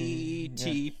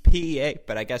PTPA,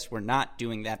 but I guess we're not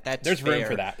doing that. There's fair. Room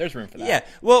for that. There's room for that. Yeah,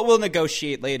 we'll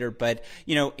negotiate later, but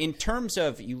in terms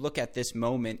of, you look at this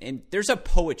moment, and there's a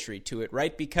poetry to it,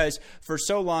 right? Because for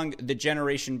so long, the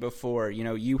generation before,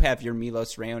 you have your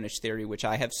Milos Raonic theory, which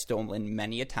I have stolen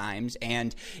many a times,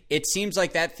 and it seems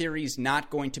like that theory is not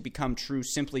going to become true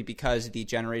simply because the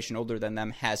generation older than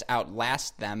them has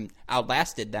outlasted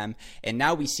them, and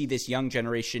now we see this young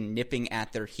generation nipping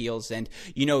at their heels, and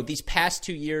these past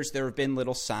 2 years, there have been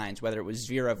little signs, whether it was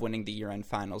Zverev winning the year-end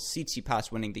finals,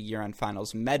 Tsitsipas winning the year-end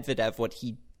finals, Medvedev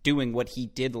doing what he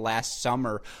did last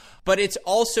summer. But it's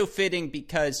also fitting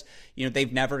because,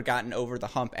 they've never gotten over the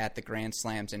hump at the Grand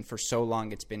Slams, and for so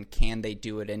long it's been, can they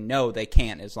do it? And no, they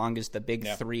can't. As long as the big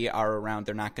three are around,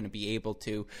 they're not going to be able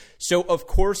to. So, of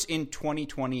course, in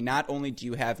 2020, not only do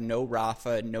you have no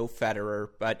Rafa, no Federer,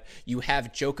 but you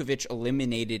have Djokovic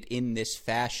eliminated in this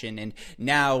fashion. And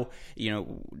now,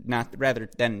 rather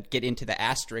than get into the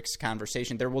asterisks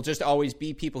conversation, there will just always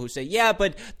be people who say, yeah,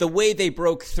 but the way they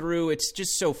broke through, it's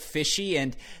just so fishy.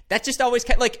 And that just always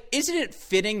isn't it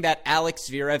fitting that Alex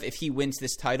Zverev, if he wins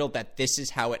this title, that this is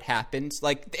how it happens?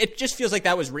 It just feels like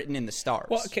that was written in the stars.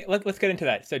 Well, okay, let's get into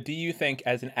that. So do you think,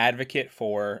 as an advocate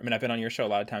for, I've been on your show a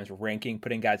lot of times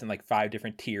putting guys in 5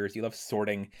 different tiers. You love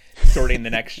sorting the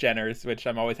next geners, which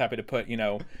I'm always happy to put,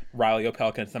 Riley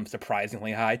Opelka in some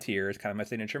surprisingly high tiers, kind of my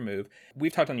signature move.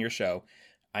 We've talked on your show,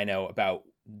 I know, about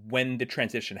when the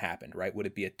transition happened, right? Would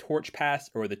it be a torch pass,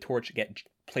 or would the torch get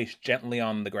placed gently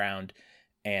on the ground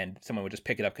and someone would just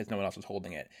pick it up because no one else was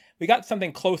holding it? We got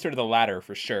something closer to the latter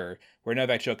for sure, where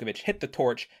Novak Djokovic hit the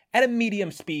torch at a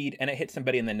medium speed and it hit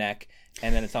somebody in the neck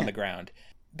and then it's on the ground.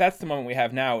 That's the moment we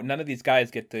have now. None of these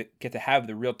guys get to have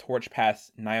the real torch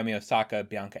pass Naomi Osaka,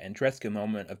 Bianca Andreescu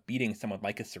moment of beating someone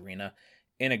like a Serena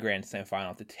in a Grand Slam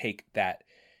final to take that,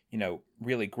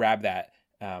 really grab that.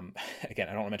 Again,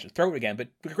 I don't want to mention throw it again, but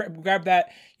grab that,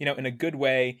 in a good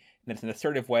way, and it's an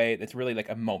assertive way that's really like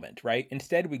a moment, right?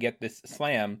 Instead, we get this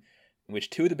slam in which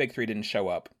 2 of the big 3 didn't show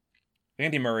up.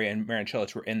 Andy Murray and Marin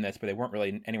Cilic were in this, but they weren't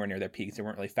really anywhere near their peaks. They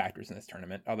weren't really factors in this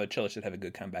tournament, although Cilic did have a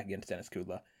good comeback against Denis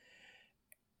Kudla.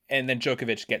 And then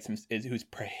Djokovic who's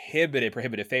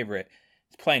prohibitive favorite,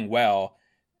 is playing well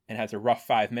and has a rough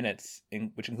 5 minutes,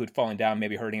 which include falling down,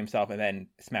 maybe hurting himself, and then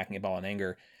smacking a ball in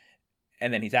anger.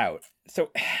 And then he's out.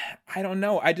 So I don't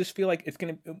know. I just feel like it's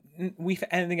going to,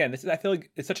 and again, I feel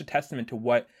like it's such a testament to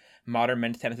what modern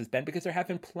men's tennis has been, because there have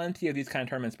been plenty of these kind of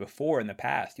tournaments before in the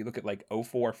past. You look at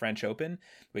 2004 French Open,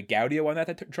 with Gaudio won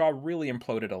that draw really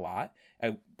imploded a lot.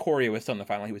 Coria was still in the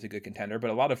final. He was a good contender,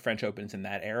 but a lot of French Opens in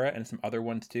that era and some other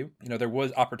ones too. There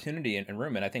was opportunity and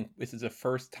room. And I think this is the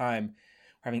first time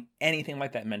we're having anything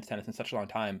like that in men's tennis in such a long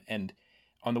time. And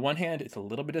on the one hand, it's a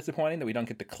little bit disappointing that we don't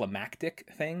get the climactic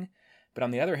thing. But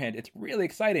on the other hand, it's really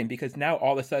exciting because now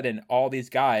all of a sudden, all these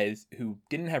guys who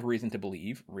didn't have reason to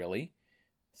believe, really,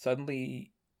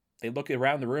 suddenly they look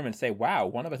around the room and say, wow,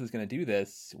 one of us is going to do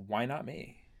this. Why not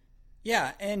me?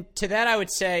 Yeah, and to that I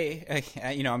would say,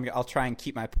 I'll try and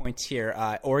keep my points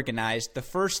here organized. The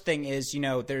first thing is,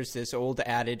 there's this old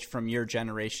adage from your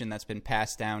generation that's been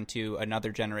passed down to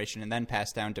another generation and then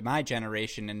passed down to my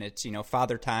generation, and it's,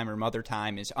 father time or mother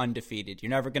time is undefeated. You're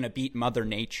never going to beat Mother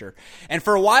Nature. And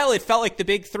for a while it felt like the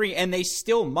big three, and they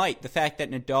still might. The fact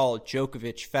that Nadal,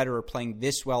 Djokovic, Federer playing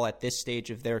this well at this stage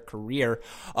of their career,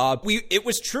 it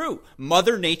was true.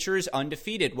 Mother Nature is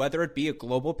undefeated, whether it be a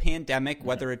global pandemic,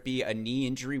 whether it be a knee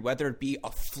injury, whether it be a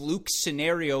fluke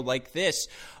scenario like this.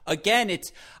 Again,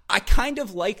 I kind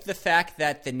of like the fact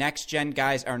that the next gen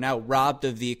guys are now robbed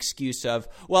of the excuse of,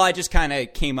 well, I just kind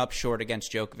of came up short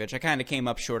against Djokovic. I kind of came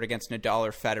up short against Nadal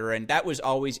or Federer, and that was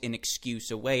always an excuse,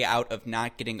 a way out of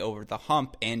not getting over the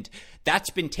hump, and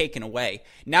that's been taken away.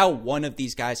 Now one of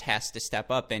these guys has to step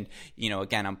up, and,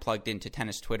 again, I'm plugged into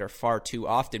tennis Twitter far too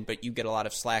often, but you get a lot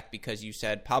of slack because you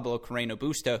said Pablo Carreño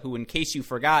Busta, who, in case you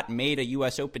forgot, made a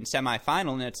U.S. Open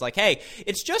semifinal, and it's like, hey,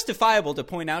 it's justifiable to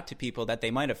point out to people that they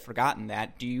might have forgotten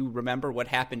that. Do you remember what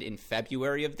happened in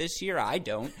February of this year? I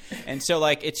don't. And so,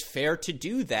 it's fair to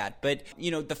do that. But,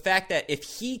 the fact that if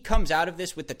he comes out of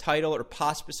this with the title, or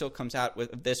Pospisil comes out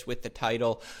with this with the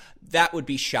title, that would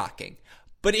be shocking.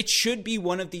 But it should be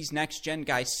one of these next-gen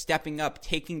guys stepping up,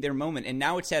 taking their moment. And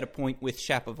now it's at a point with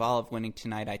Shapovalov winning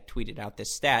tonight. I tweeted out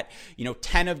this stat.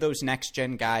 10 of those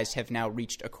next-gen guys have now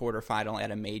reached a quarterfinal at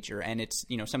a major. And it's,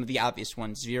 some of the obvious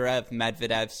ones: Zverev,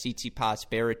 Medvedev, Tsitsipas,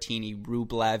 Berrettini,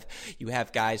 Rublev. You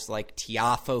have guys like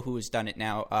Tiafoe, who has done it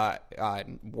now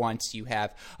once. You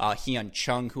have Hyun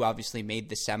Chung, who obviously made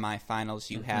the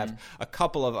semifinals. You have a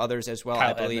couple of others as well,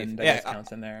 Kyle I believe. Edmund, I guess,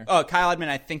 counts in there. Oh, Kyle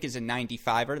Edmund, I think, is a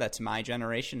 95er. That's my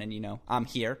generation. And, I'm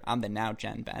here. I'm the now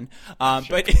gen Ben. Sure.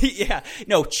 But, yeah.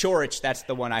 No, Coric, that's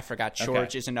the one I forgot.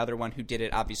 Coric is another one who did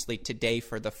it, obviously, today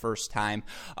for the first time.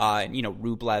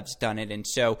 Rublev's done it. And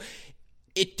so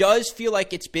it does feel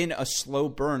like it's been a slow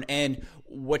burn. And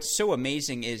what's so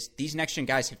amazing is these next-gen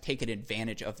guys have taken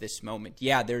advantage of this moment.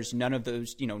 Yeah, there's none of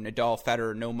those, Nadal,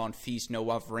 Federer, no Monfils, no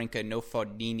Wawrinka, no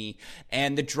Fognini.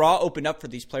 And the draw opened up for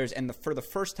these players, and for the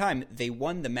first time, they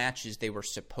won the matches they were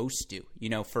supposed to.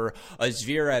 For a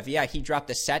Zverev, yeah, he dropped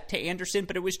a set to Anderson,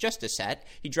 but it was just a set.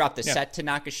 He dropped a set to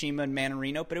Nakashima and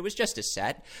Mannarino, but it was just a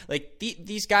set.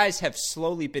 These guys have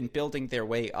slowly been building their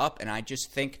way up, and I just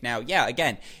think now, yeah,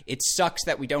 again, it sucks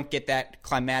that we don't get that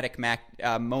climatic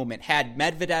moment. Had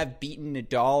Medvedev beaten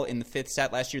Nadal in the fifth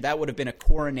set last year, that would have been a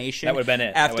coronation. That would have been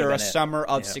it. After a summer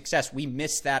of success. We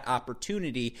missed that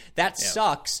opportunity. That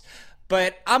sucks,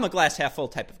 but I'm a glass half full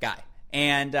type of guy.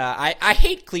 And I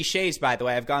hate cliches, by the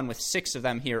way. I've gone with 6 of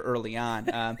them here early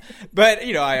on. But,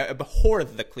 I abhor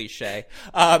the cliche.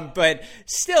 But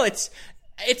still,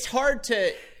 it's hard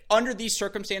to, under these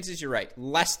circumstances, you're right,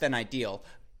 less than ideal.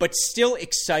 But still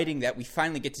exciting that we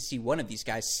finally get to see one of these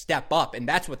guys step up, and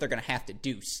that's what they're going to have to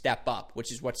do, step up,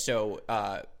 which is what's so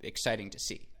exciting to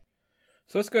see.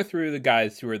 So let's go through the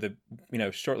guys who are the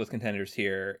shortlist contenders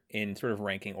here in sort of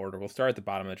ranking order. We'll start at the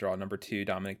bottom of the draw, number 2,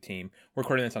 Dominic Thiem. We're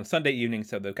recording this on Sunday evening,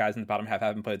 so the guys in the bottom half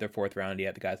haven't played their 4th round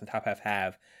yet. The guys in the top half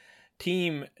have.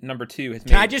 Thiem, number 2, has made.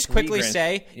 Can I just quickly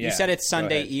say, you said it's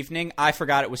Sunday evening. I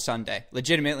forgot it was Sunday.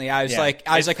 Legitimately, I was like,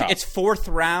 it's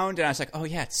 4th round, and I was like, oh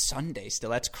yeah, it's Sunday still.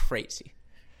 That's crazy.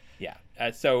 Yeah.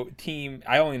 So Thiem,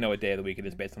 I only know what day of the week it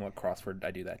is based on what crossword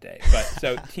I do that day. But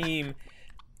so Thiem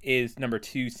is number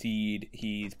 2 seed.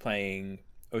 He's playing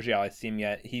Auger-Aliassime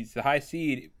yet. He's the high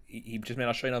seed. He just made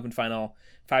Australian Open final,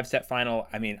 5-set final.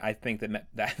 I mean, I think that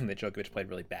Djokovic played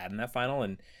really bad in that final,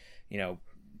 and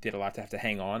did a lot to have to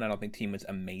hang on. I don't think Thiem was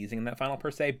amazing in that final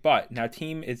per se, but now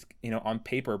Thiem is, on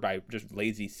paper, by just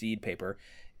lazy seed paper,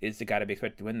 is the guy to be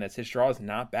expected to win this. His draw is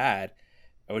not bad.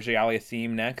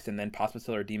 Auger-Aliassime next, and then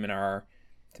Pospisil or de Minaur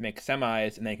to make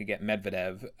semis, and then you could get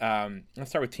Medvedev. Let's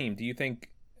start with Thiem. Do you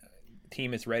think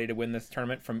Thiem is ready to win this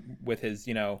tournament with his,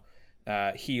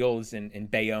 heels and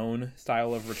Bayonne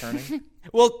style of returning?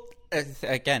 Well,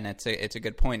 again, it's a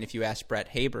good point. If you ask Brett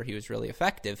Haber, he was really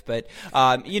effective. But,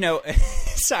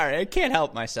 sorry, I can't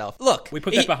help myself. Look. We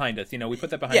put that behind us. We put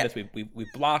that behind us.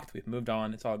 We've blocked. We've moved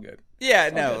on. It's all good.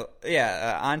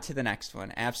 On to the next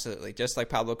one. Absolutely. Just like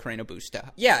Pablo Carreño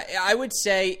Busta. Yeah, I would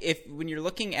say when you're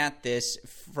looking at this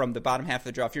from the bottom half of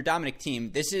the draw, if you're Dominic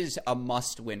Thiem, this is a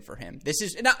must win for him. This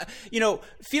is not,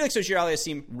 Felix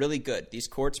Auger-Aliassime really good. These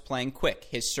courts playing quick.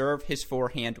 His serve, his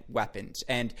forehand, weapons.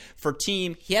 And for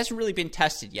Thiem, he hasn't really been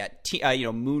tested yet.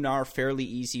 Munar fairly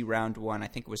easy round 1. I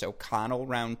think it was O'Connell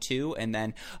round 2, and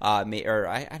then I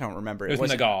don't remember. It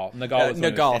was Nagal.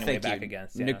 Nagal, thank back you.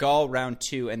 Against, yeah. Nagal round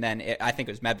 2, and then I think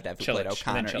it was Medvedev who played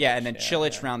O'Connor. And then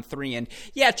Cilic round 3, and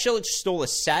Cilic stole a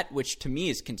set, which to me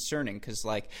is concerning because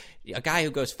like a guy who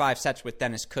goes 5 sets with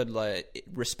Denis Kudla,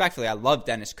 respectfully, I love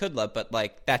Denis Kudla, but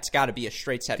like that's got to be a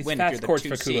straight set win. Fast courts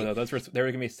for Kudla, though. They were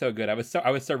gonna be so good. I was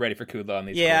so ready for Kudla on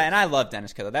these. Yeah, courts. And I love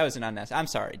Denis Kudla. That was an unnecessary. I'm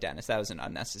sorry, Dennis. That was an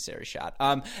unnecessary shot.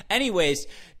 Anyways.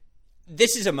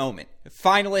 This is a moment.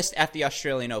 Finalist at the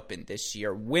Australian Open this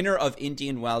year. Winner of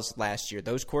Indian Wells last year.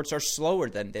 Those courts are slower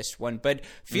than this one, but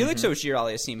Felix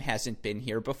Auger-Aliassime hasn't been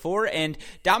here before, and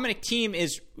Dominic Thiem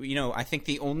is, I think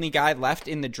the only guy left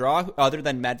in the draw other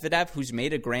than Medvedev who's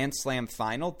made a Grand Slam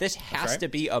final. This has to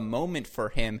be a moment for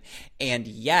him, and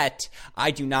yet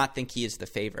I do not think he is the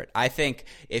favorite. I think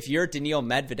if you're Daniil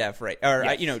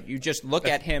Medvedev, you just look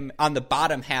at him on the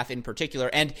bottom half in particular,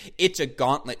 and it's a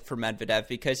gauntlet for Medvedev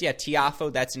because,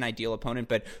 Tiafoe, that's an ideal opponent,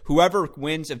 but whoever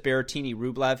wins of Berrettini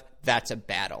Rublev, that's a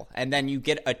battle. And then you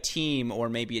get a Thiem or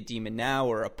maybe a Demon Now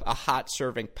or a hot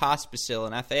serving Pospisil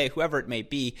and FAA, whoever it may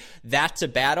be, that's a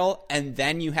battle. And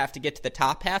then you have to get to the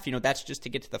top half. That's just to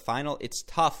get to the final. It's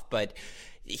tough, but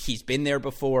he's been there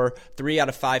before. 3 out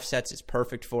of 5 sets is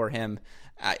perfect for him.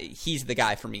 He's the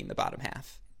guy for me in the bottom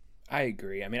half. I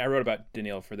agree. I mean, I wrote about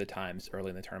Daniil for the Times early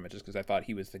in the tournament just because I thought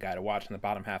he was the guy to watch in the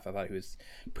bottom half. I thought he was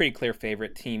pretty clear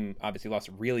favorite. Thiem obviously lost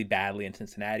really badly in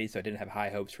Cincinnati, so I didn't have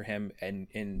high hopes for him. And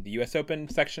in the U.S. Open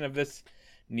section of this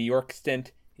New York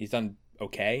stint, he's done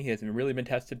okay. He hasn't really been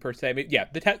tested per se. But yeah,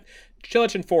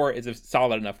 Cilic in 4 is a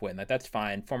solid enough win. That's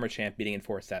fine. Former champ beating in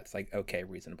 4 sets, okay,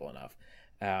 reasonable enough.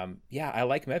 I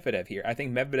like Medvedev here. I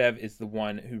think Medvedev is the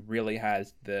one who really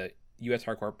has the U.S.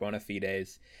 hardcourt bona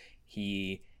fides.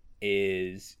 He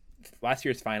is last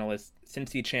year's finalist,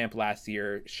 Cincy champ last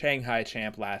year, Shanghai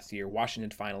champ last year,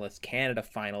 Washington finalist, Canada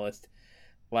finalist.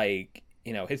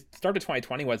 His start to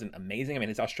 2020 wasn't amazing. I mean,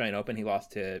 his Australian Open, he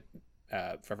lost to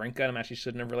Wawrinka, and actually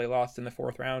shouldn't have really lost in the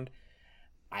 4th round.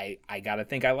 I gotta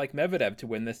think I like Medvedev to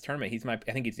win this tournament.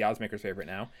 I think he's the oddsmaker's favorite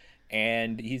now,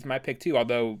 and he's my pick too.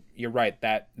 Although you're right,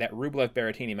 that Rublev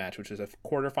Berrettini match, which was a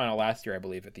quarterfinal last year, I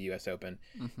believe, at the U.S. Open,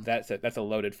 that's a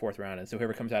loaded 4th round, and so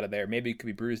whoever comes out of there maybe could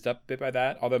be bruised up a bit by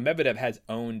that. Although Medvedev has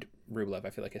owned Rublev, I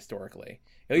feel like historically,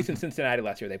 at least in Cincinnati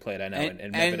last year they played, I know,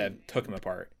 and Medvedev took him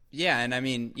apart. Yeah, and I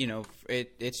mean,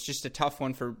 it's just a tough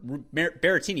one for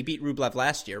Berrettini beat Rublev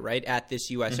last year, right, at this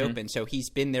U.S. Open, so he's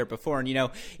been there before. And,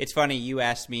 it's funny, you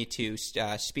asked me to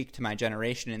speak to my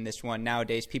generation in this one.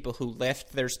 Nowadays, people who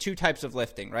lift, there's 2 types of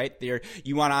lifting, right?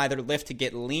 You want to either lift to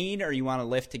get lean or you want to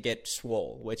lift to get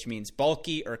swole, which means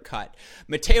bulky or cut.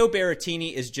 Matteo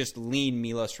Berrettini is just lean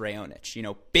Milos Raonic.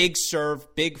 Big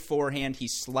serve, big forehand,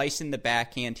 he's slicing the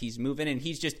backhand, he's moving, and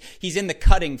he's in the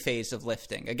cutting phase of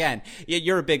lifting. Again,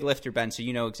 you're a big lifter, Ben, so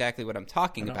you know exactly what I'm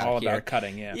talking about all here. About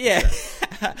cutting, yeah. Yeah.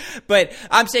 Sure. But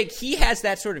I'm saying he has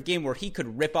that sort of game where he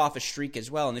could rip off a streak as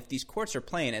well, and if these courts are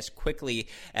playing as quickly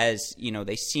as,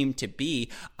 they seem to be,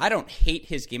 I don't hate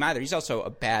his game either. He's also a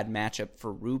bad matchup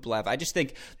for Rublev. I just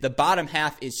think the bottom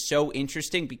half is so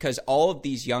interesting because all of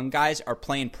these young guys are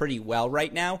playing pretty well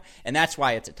right now, and that's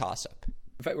why it's a toss-up.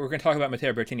 In fact, we're going to talk about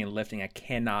Matteo Berrettini and lifting. I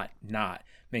cannot not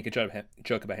make a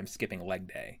joke about him skipping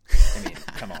leg day. I mean,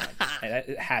 come on.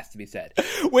 It has to be said.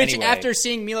 Which, anyway, after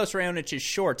seeing Milos Raonic's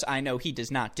shorts, I know he does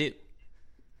not do.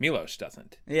 Milos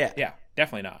doesn't. Yeah. Yeah,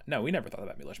 definitely not. No, we never thought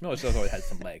about Milos. Milos always has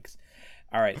some legs.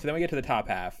 All right, so then we get to the top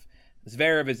half.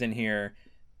 Zverev is in here.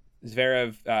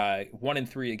 Zverev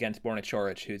 1-3 against Borna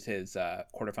Coric, who's his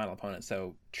quarterfinal opponent.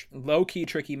 So low-key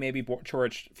tricky, maybe.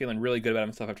 Coric feeling really good about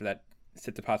himself after that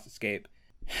Tsitsipas escape.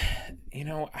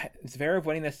 Zverev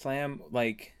winning this slam,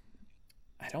 I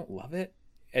don't love it.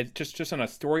 It's just on a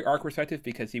story arc perspective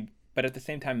but at the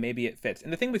same time, maybe it fits.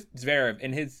 And the thing with Zverev,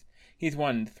 he's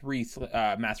won 3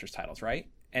 Masters titles, right?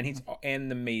 And he's in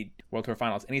the made World Tour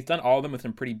finals, and he's done all of them with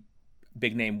some pretty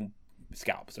big name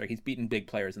scalps. Right? He's beaten big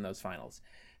players in those finals.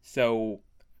 So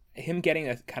him getting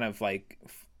a kind of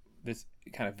this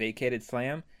kind of vacated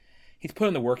slam, he's put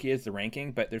in the work he is, the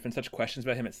ranking, but there's been such questions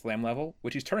about him at slam level,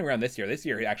 which he's turning around this year. This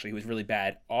year, he was really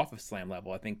bad off of slam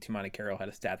level. I think Tumani Carroll had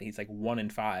a stat that he's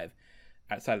 1-5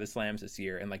 outside of the slams this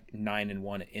year and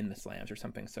 9-1 in the slams or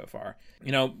something so far.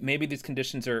 Maybe these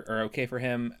conditions are okay for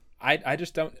him. I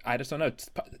just don't know.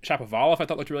 Shapovalov I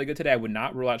thought looked really good today. I would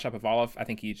not rule out Shapovalov. I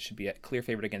think he should be a clear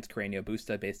favorite against Carreño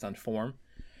Busta based on form,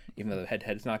 even though the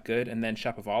head-to-head is not good. And then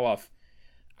Shapovalov,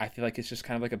 I feel like it's just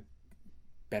kind of a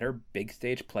better big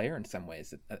stage player in some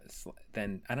ways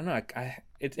than I don't know.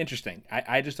 It's interesting.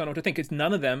 I just don't know what to think because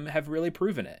none of them have really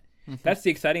proven it. That's the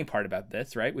exciting part about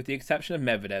this, right? With the exception of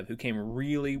Medvedev, who came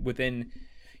really within,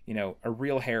 a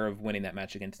real hair of winning that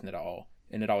match against Nadal,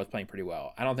 and Nadal was playing pretty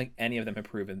well. I don't think any of them have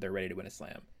proven they're ready to win a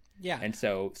slam. Yeah. And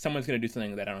so someone's going to do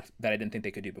something that I didn't think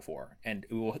they could do before, and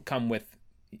it will come with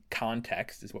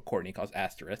context, is what Courtney calls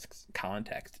asterisks,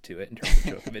 context to it in terms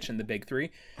of Djokovic and the big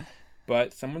three.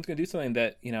 But someone's going to do something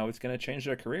that, it's going to change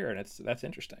their career, and that's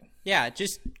interesting. Yeah,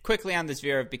 just quickly on this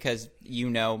Zverev, because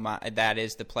that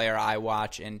is the player I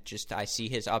watch, and just I see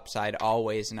his upside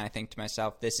always, and I think to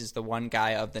myself, this is the one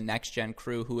guy of the next-gen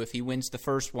crew who, if he wins the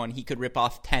first one, he could rip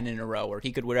off 10 in a row, or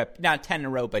he could rip, not 10 in a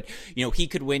row, but, he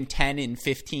could win 10 in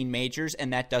 15 majors,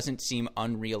 and that doesn't seem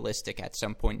unrealistic at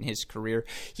some point in his career.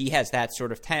 He has that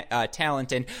sort of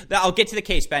talent, and I'll get to the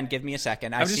case, Ben. Give me a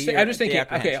second. I'm just thinking,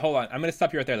 okay, hold on. I'm going to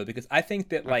stop you right there, though, because I think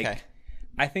that,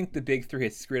 I think the big three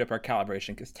has screwed up our calibration,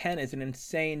 because 10 is an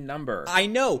insane number. I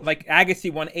know. Like,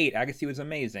 Agassi won 8. Agassi was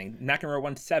amazing. McEnroe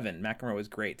won 7. McEnroe was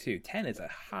great, too. 10 is a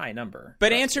high number.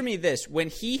 But answer me this. When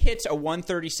he hits a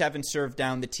 137 serve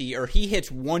down the tee, or he hits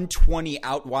 120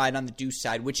 out wide on the deuce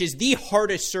side, which is the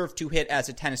hardest serve to hit as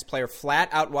a tennis player, flat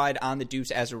out wide on the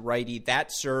deuce as a righty,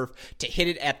 that serve, to hit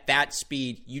it at that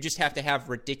speed, you just have to have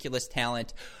ridiculous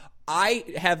talent. I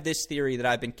have this theory that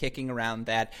I've been kicking around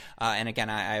that, and again,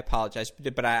 I apologize,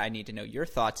 but I need to know your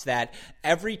thoughts, that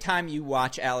every time you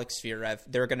watch Alex Zverev,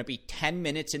 there are going to be 10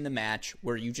 minutes in the match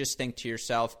where you just think to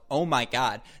yourself, oh my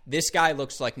God, this guy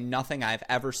looks like nothing I've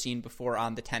ever seen before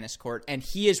on the tennis court. And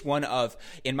he is one of,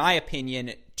 in my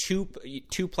opinion, two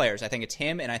players. I think it's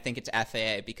him and I think it's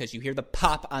FAA, because you hear the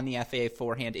pop on the FAA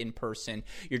forehand in person.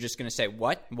 You're just going to say,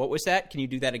 what was that? Can you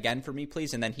do that again for me,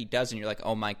 please? And then he does, and you're like,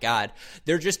 oh my God.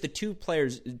 They're just the two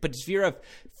players. But Zverev,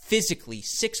 physically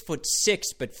 6'6",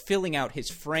 but filling out his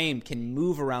frame, can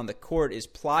move around the court, is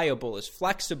pliable, is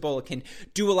flexible, can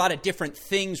do a lot of different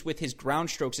things with his ground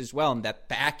strokes as well. And that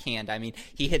backhand, I mean,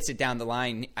 he hits it down the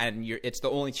line, and it's the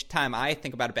only time I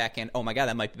think about a backhand, oh my God,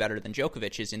 that might be better than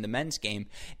Djokovic's in the men's game.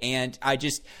 And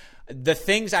the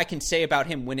things I can say about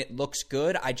him when it looks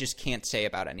good, I just can't say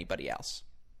about anybody else.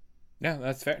 No,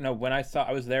 that's fair. No,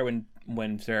 I was there when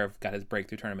Zverev got his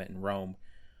breakthrough tournament in Rome.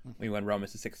 We won Rome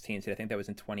as a 16 seed. I think that was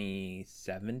in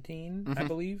 2017, I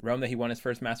believe. Rome, that he won his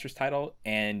first Masters title.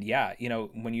 And yeah,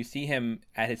 when you see him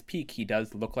at his peak, he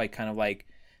does look like kind of like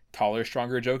taller,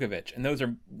 stronger Djokovic. And those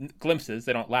are glimpses.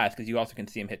 They don't last, because you also can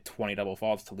see him hit 20 double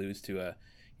faults to lose to a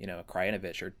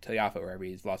Krajinovic or Tiafoe, wherever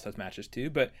he's lost those matches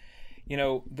too. But,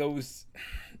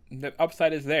 the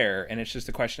upside is there, and it's just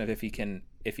a question of if he can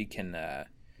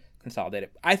consolidate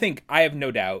it. I have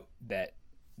no doubt that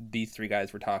these three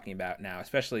guys we're talking about now,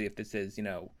 especially if this is,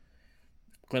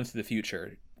 glimpse of the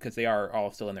future, because they are all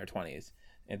still in their 20s,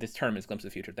 and this tournament's glimpse of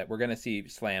the future, that we're going to see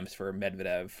slams for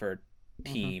Medvedev, for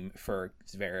Team, for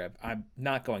Zverev. I'm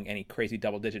not going any crazy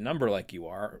double-digit number like you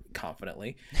are,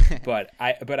 confidently, but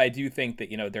I do think that,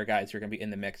 they're guys who are going to be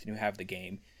in the mix and who have the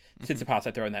game. Tsitsipas,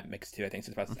 I throw in that mix too. I think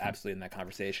Tsitsipas is absolutely in that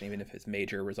conversation, even if his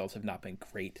major results have not been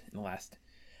great in the last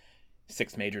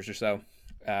 6 majors or so.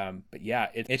 But yeah,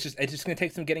 it's just going to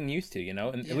take some getting used to, and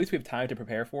at least we have time to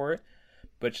prepare for it.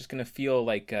 But it's just going to feel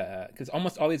like, because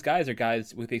almost all these guys are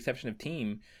guys, with the exception of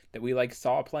Team, that we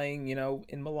saw playing,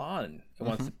 in Milan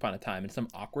once upon a time in some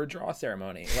awkward draw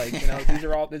ceremony. These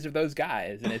are those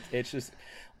guys, and it's just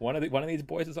one of these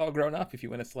boys is all grown up if you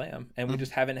win a slam, and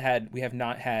we have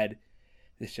not had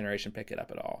this generation pick it up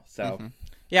at all. So.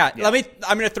 Yeah, I'm going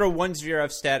to throw one Zverev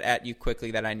stat at you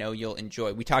quickly that I know you'll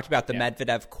enjoy. We talked about the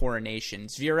Medvedev coronation.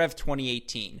 Zverev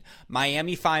 2018,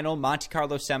 Miami final, Monte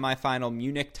Carlo semifinal,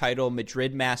 Munich title,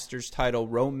 Madrid Masters title,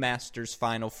 Rome Masters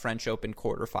final, French Open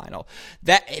quarterfinal.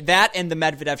 That and the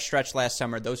Medvedev stretch last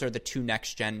summer, those are the two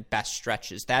next-gen best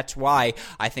stretches. That's why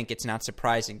I think it's not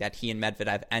surprising that he and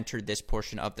Medvedev entered this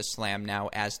portion of the Slam now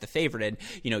as the favorite. And,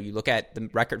 you look at the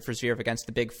record for Zverev against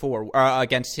the Big Four,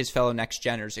 against his fellow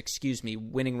next-geners,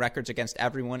 winning records against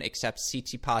everyone except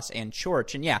Tsitsipas and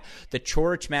Coric. And yeah, the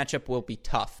Coric matchup will be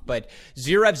tough, but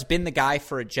Zverev's been the guy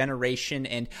for a generation,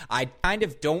 and I kind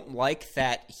of don't like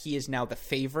that he is now the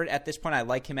favorite at this point. I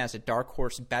like him as a dark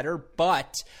horse better,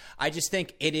 but I just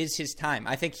think it is his time.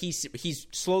 I think he's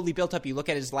slowly built up. You look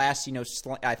at his last,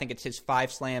 I think it's his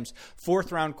 5 slams,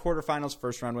 4th round quarterfinals,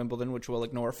 1st round Wimbledon, which we'll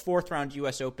ignore, 4th round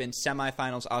US Open,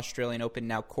 semifinals Australian Open,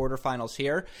 now quarterfinals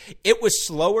here. It was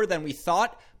slower than we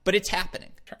thought, but it's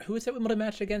happening. Who is that Wimbledon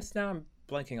match against now? I'm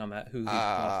blanking on that. Who?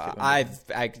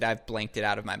 I've blanked it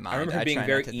out of my mind. I remember him being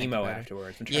very emo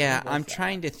afterwards. I'm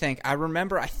trying to think. I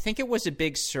think it was a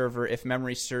big server, if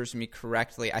memory serves me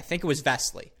correctly. I think it was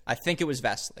Vesely.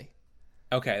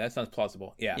 Okay, that sounds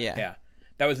plausible. Yeah.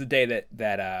 That was the day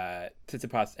that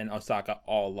Tsitsipas and Osaka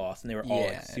all lost, and they were all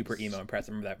like, Yeah, super it's- emo impressed.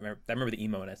 I remember the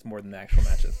emo-ness more than the actual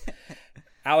matches.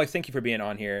 Alex, thank you for being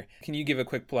on here. Can you give a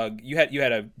quick plug? You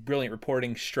had a brilliant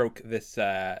reporting stroke this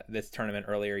tournament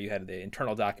earlier. You had the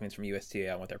internal documents from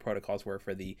USTA on what their protocols were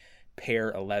for the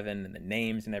pair 11 and the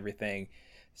names and everything.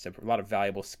 So a lot of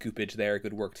valuable scoopage there.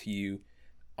 Good work to you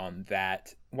on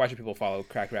that. Why should people follow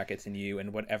Cracked Rackets and you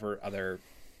and whatever other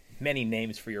many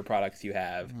names for your products you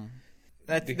have?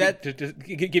 I'll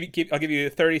give you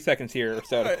 30 seconds here or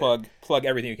so to plug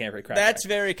everything you can for Cracked That's Rackets.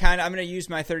 very kind. I'm going to use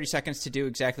my 30 seconds to do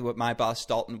exactly what my boss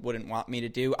Dalton wouldn't want me to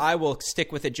do. I will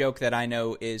stick with a joke that I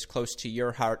know is close to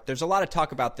your heart. There's a lot of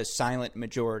talk about the silent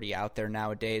majority out there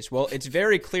nowadays. Well, it's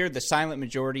very clear the silent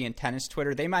majority in tennis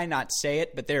Twitter, they might not say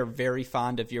it, but they're very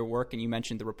fond of your work. And you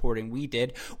mentioned the reporting we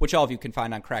did, which all of you can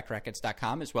find on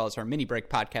crackrackets.com, as well as our mini break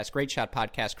podcast, Great Shot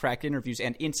podcast, Cracked Interviews,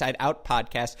 and Inside Out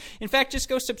podcast. In fact, just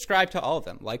go subscribe to all of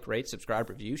them. Like, rate, subscribe,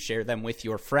 review, share them with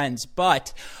your friends.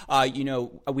 But,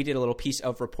 we did a little piece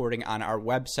of reporting on our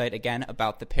website, again,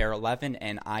 about the pair 11,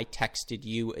 and I texted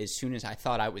you as soon as I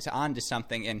thought I was on to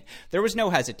something, and there was no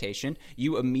hesitation.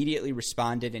 You immediately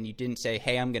responded, and you didn't say,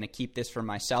 hey, I'm going to keep this for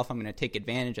myself. I'm going to take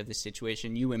advantage of this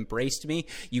situation. You embraced me.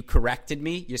 You corrected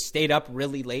me. You stayed up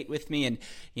really late with me, and,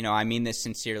 I mean this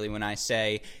sincerely when I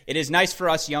say it is nice for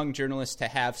us young journalists to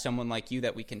have someone like you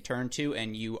that we can turn to,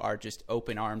 and you are just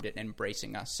open-armed and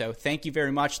embracing us. So thank you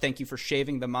very much. Thank you for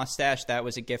shaving the mustache. That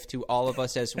was a gift to all of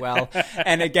us as well.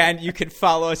 And again, you can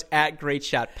follow us at Great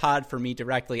Shot Pod, for me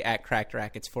directly at Cracked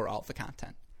Rackets for all the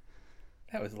content.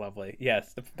 That was lovely.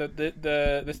 Yes,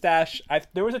 the stash.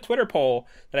 There was a Twitter poll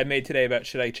that I made today about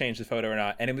should I change the photo or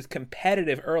not, and it was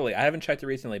competitive early. I haven't checked it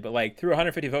recently, but like through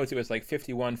 150 votes, it was like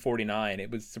 51-49. It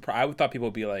was I thought people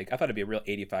would be like, I thought it'd be a real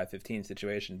 85-15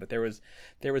 situation, but there was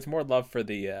more love for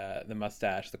the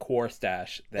mustache, the core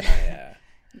stash than I.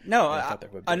 No,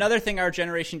 another thing our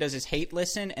generation does is hate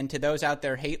listen, and to those out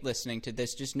there hate listening to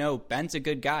this, just know Ben's a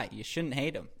good guy. You shouldn't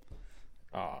hate him.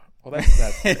 Oh, well,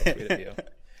 that's very sweet of you.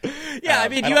 Yeah, I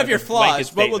mean, you have your flaws.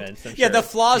 But the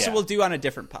flaws we'll do on a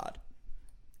different pod.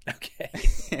 Okay.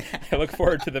 I look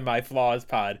forward to the My Flaws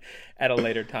pod at a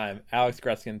later time. Alex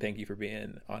Gruskin, thank you for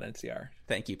being on NCR.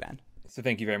 Thank you, Ben. So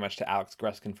thank you very much to Alex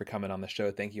Gruskin for coming on the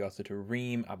show. Thank you also to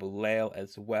Reem Abulail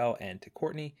as well, and to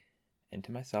Courtney. And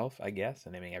to myself, I guess,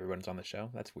 and naming everyone's on the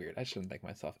show. That's weird. I shouldn't thank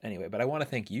myself anyway. But I want to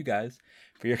thank you guys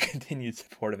for your continued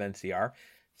support of NCR.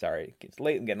 Sorry, it's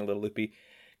late and getting a little loopy.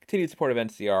 Continued support of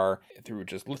NCR through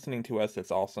just listening to us. That's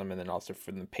awesome. And then also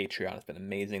for the Patreon. It's been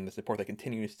amazing. The support that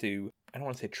continues to, I don't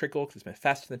want to say trickle because it's been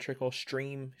faster than trickle.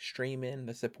 Stream in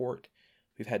the support.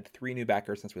 We've had 3 new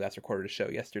backers since we last recorded a show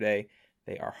yesterday.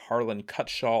 They are Harlan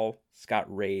Cutshall, Scott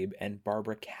Rabe, and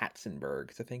Barbara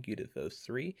Katzenberg. So thank you to those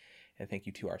 3. And thank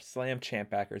you to our Slam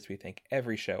Champ backers. We thank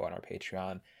every show on our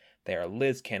Patreon. They are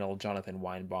Liz Kennel, Jonathan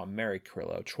Weinbaum, Mary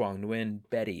Carrillo, Chuang Nguyen,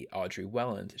 Betty, Audrey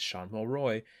Welland, Sean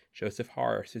Mulroy, Joseph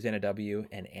Har, Susanna W.,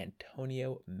 and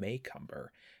Antonio Maycumber,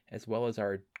 as well as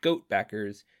our GOAT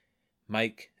backers,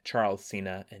 Mike, Charles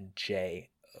Cena, and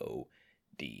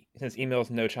J.O.D. Since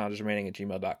emails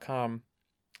nochallengesremaining@gmail.com.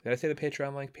 Did I say the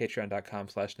Patreon link?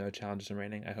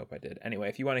 Patreon.com/nochallengesremaining. I hope I did. Anyway,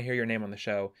 if you want to hear your name on the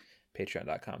show,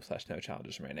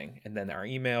 patreon.com/nochallengesremaining. And then our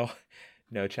email,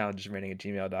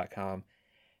 nochallengesremaining@gmail.com.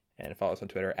 And follow us on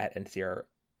Twitter at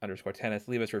 @NCR_tennis.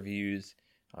 Leave us reviews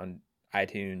on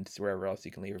iTunes, wherever else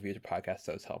you can leave reviews or podcasts.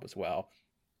 Those help as well.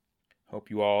 Hope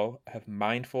you all have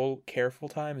mindful, careful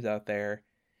times out there.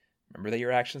 Remember that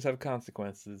your actions have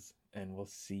consequences, and we'll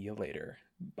see you later.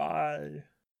 Bye.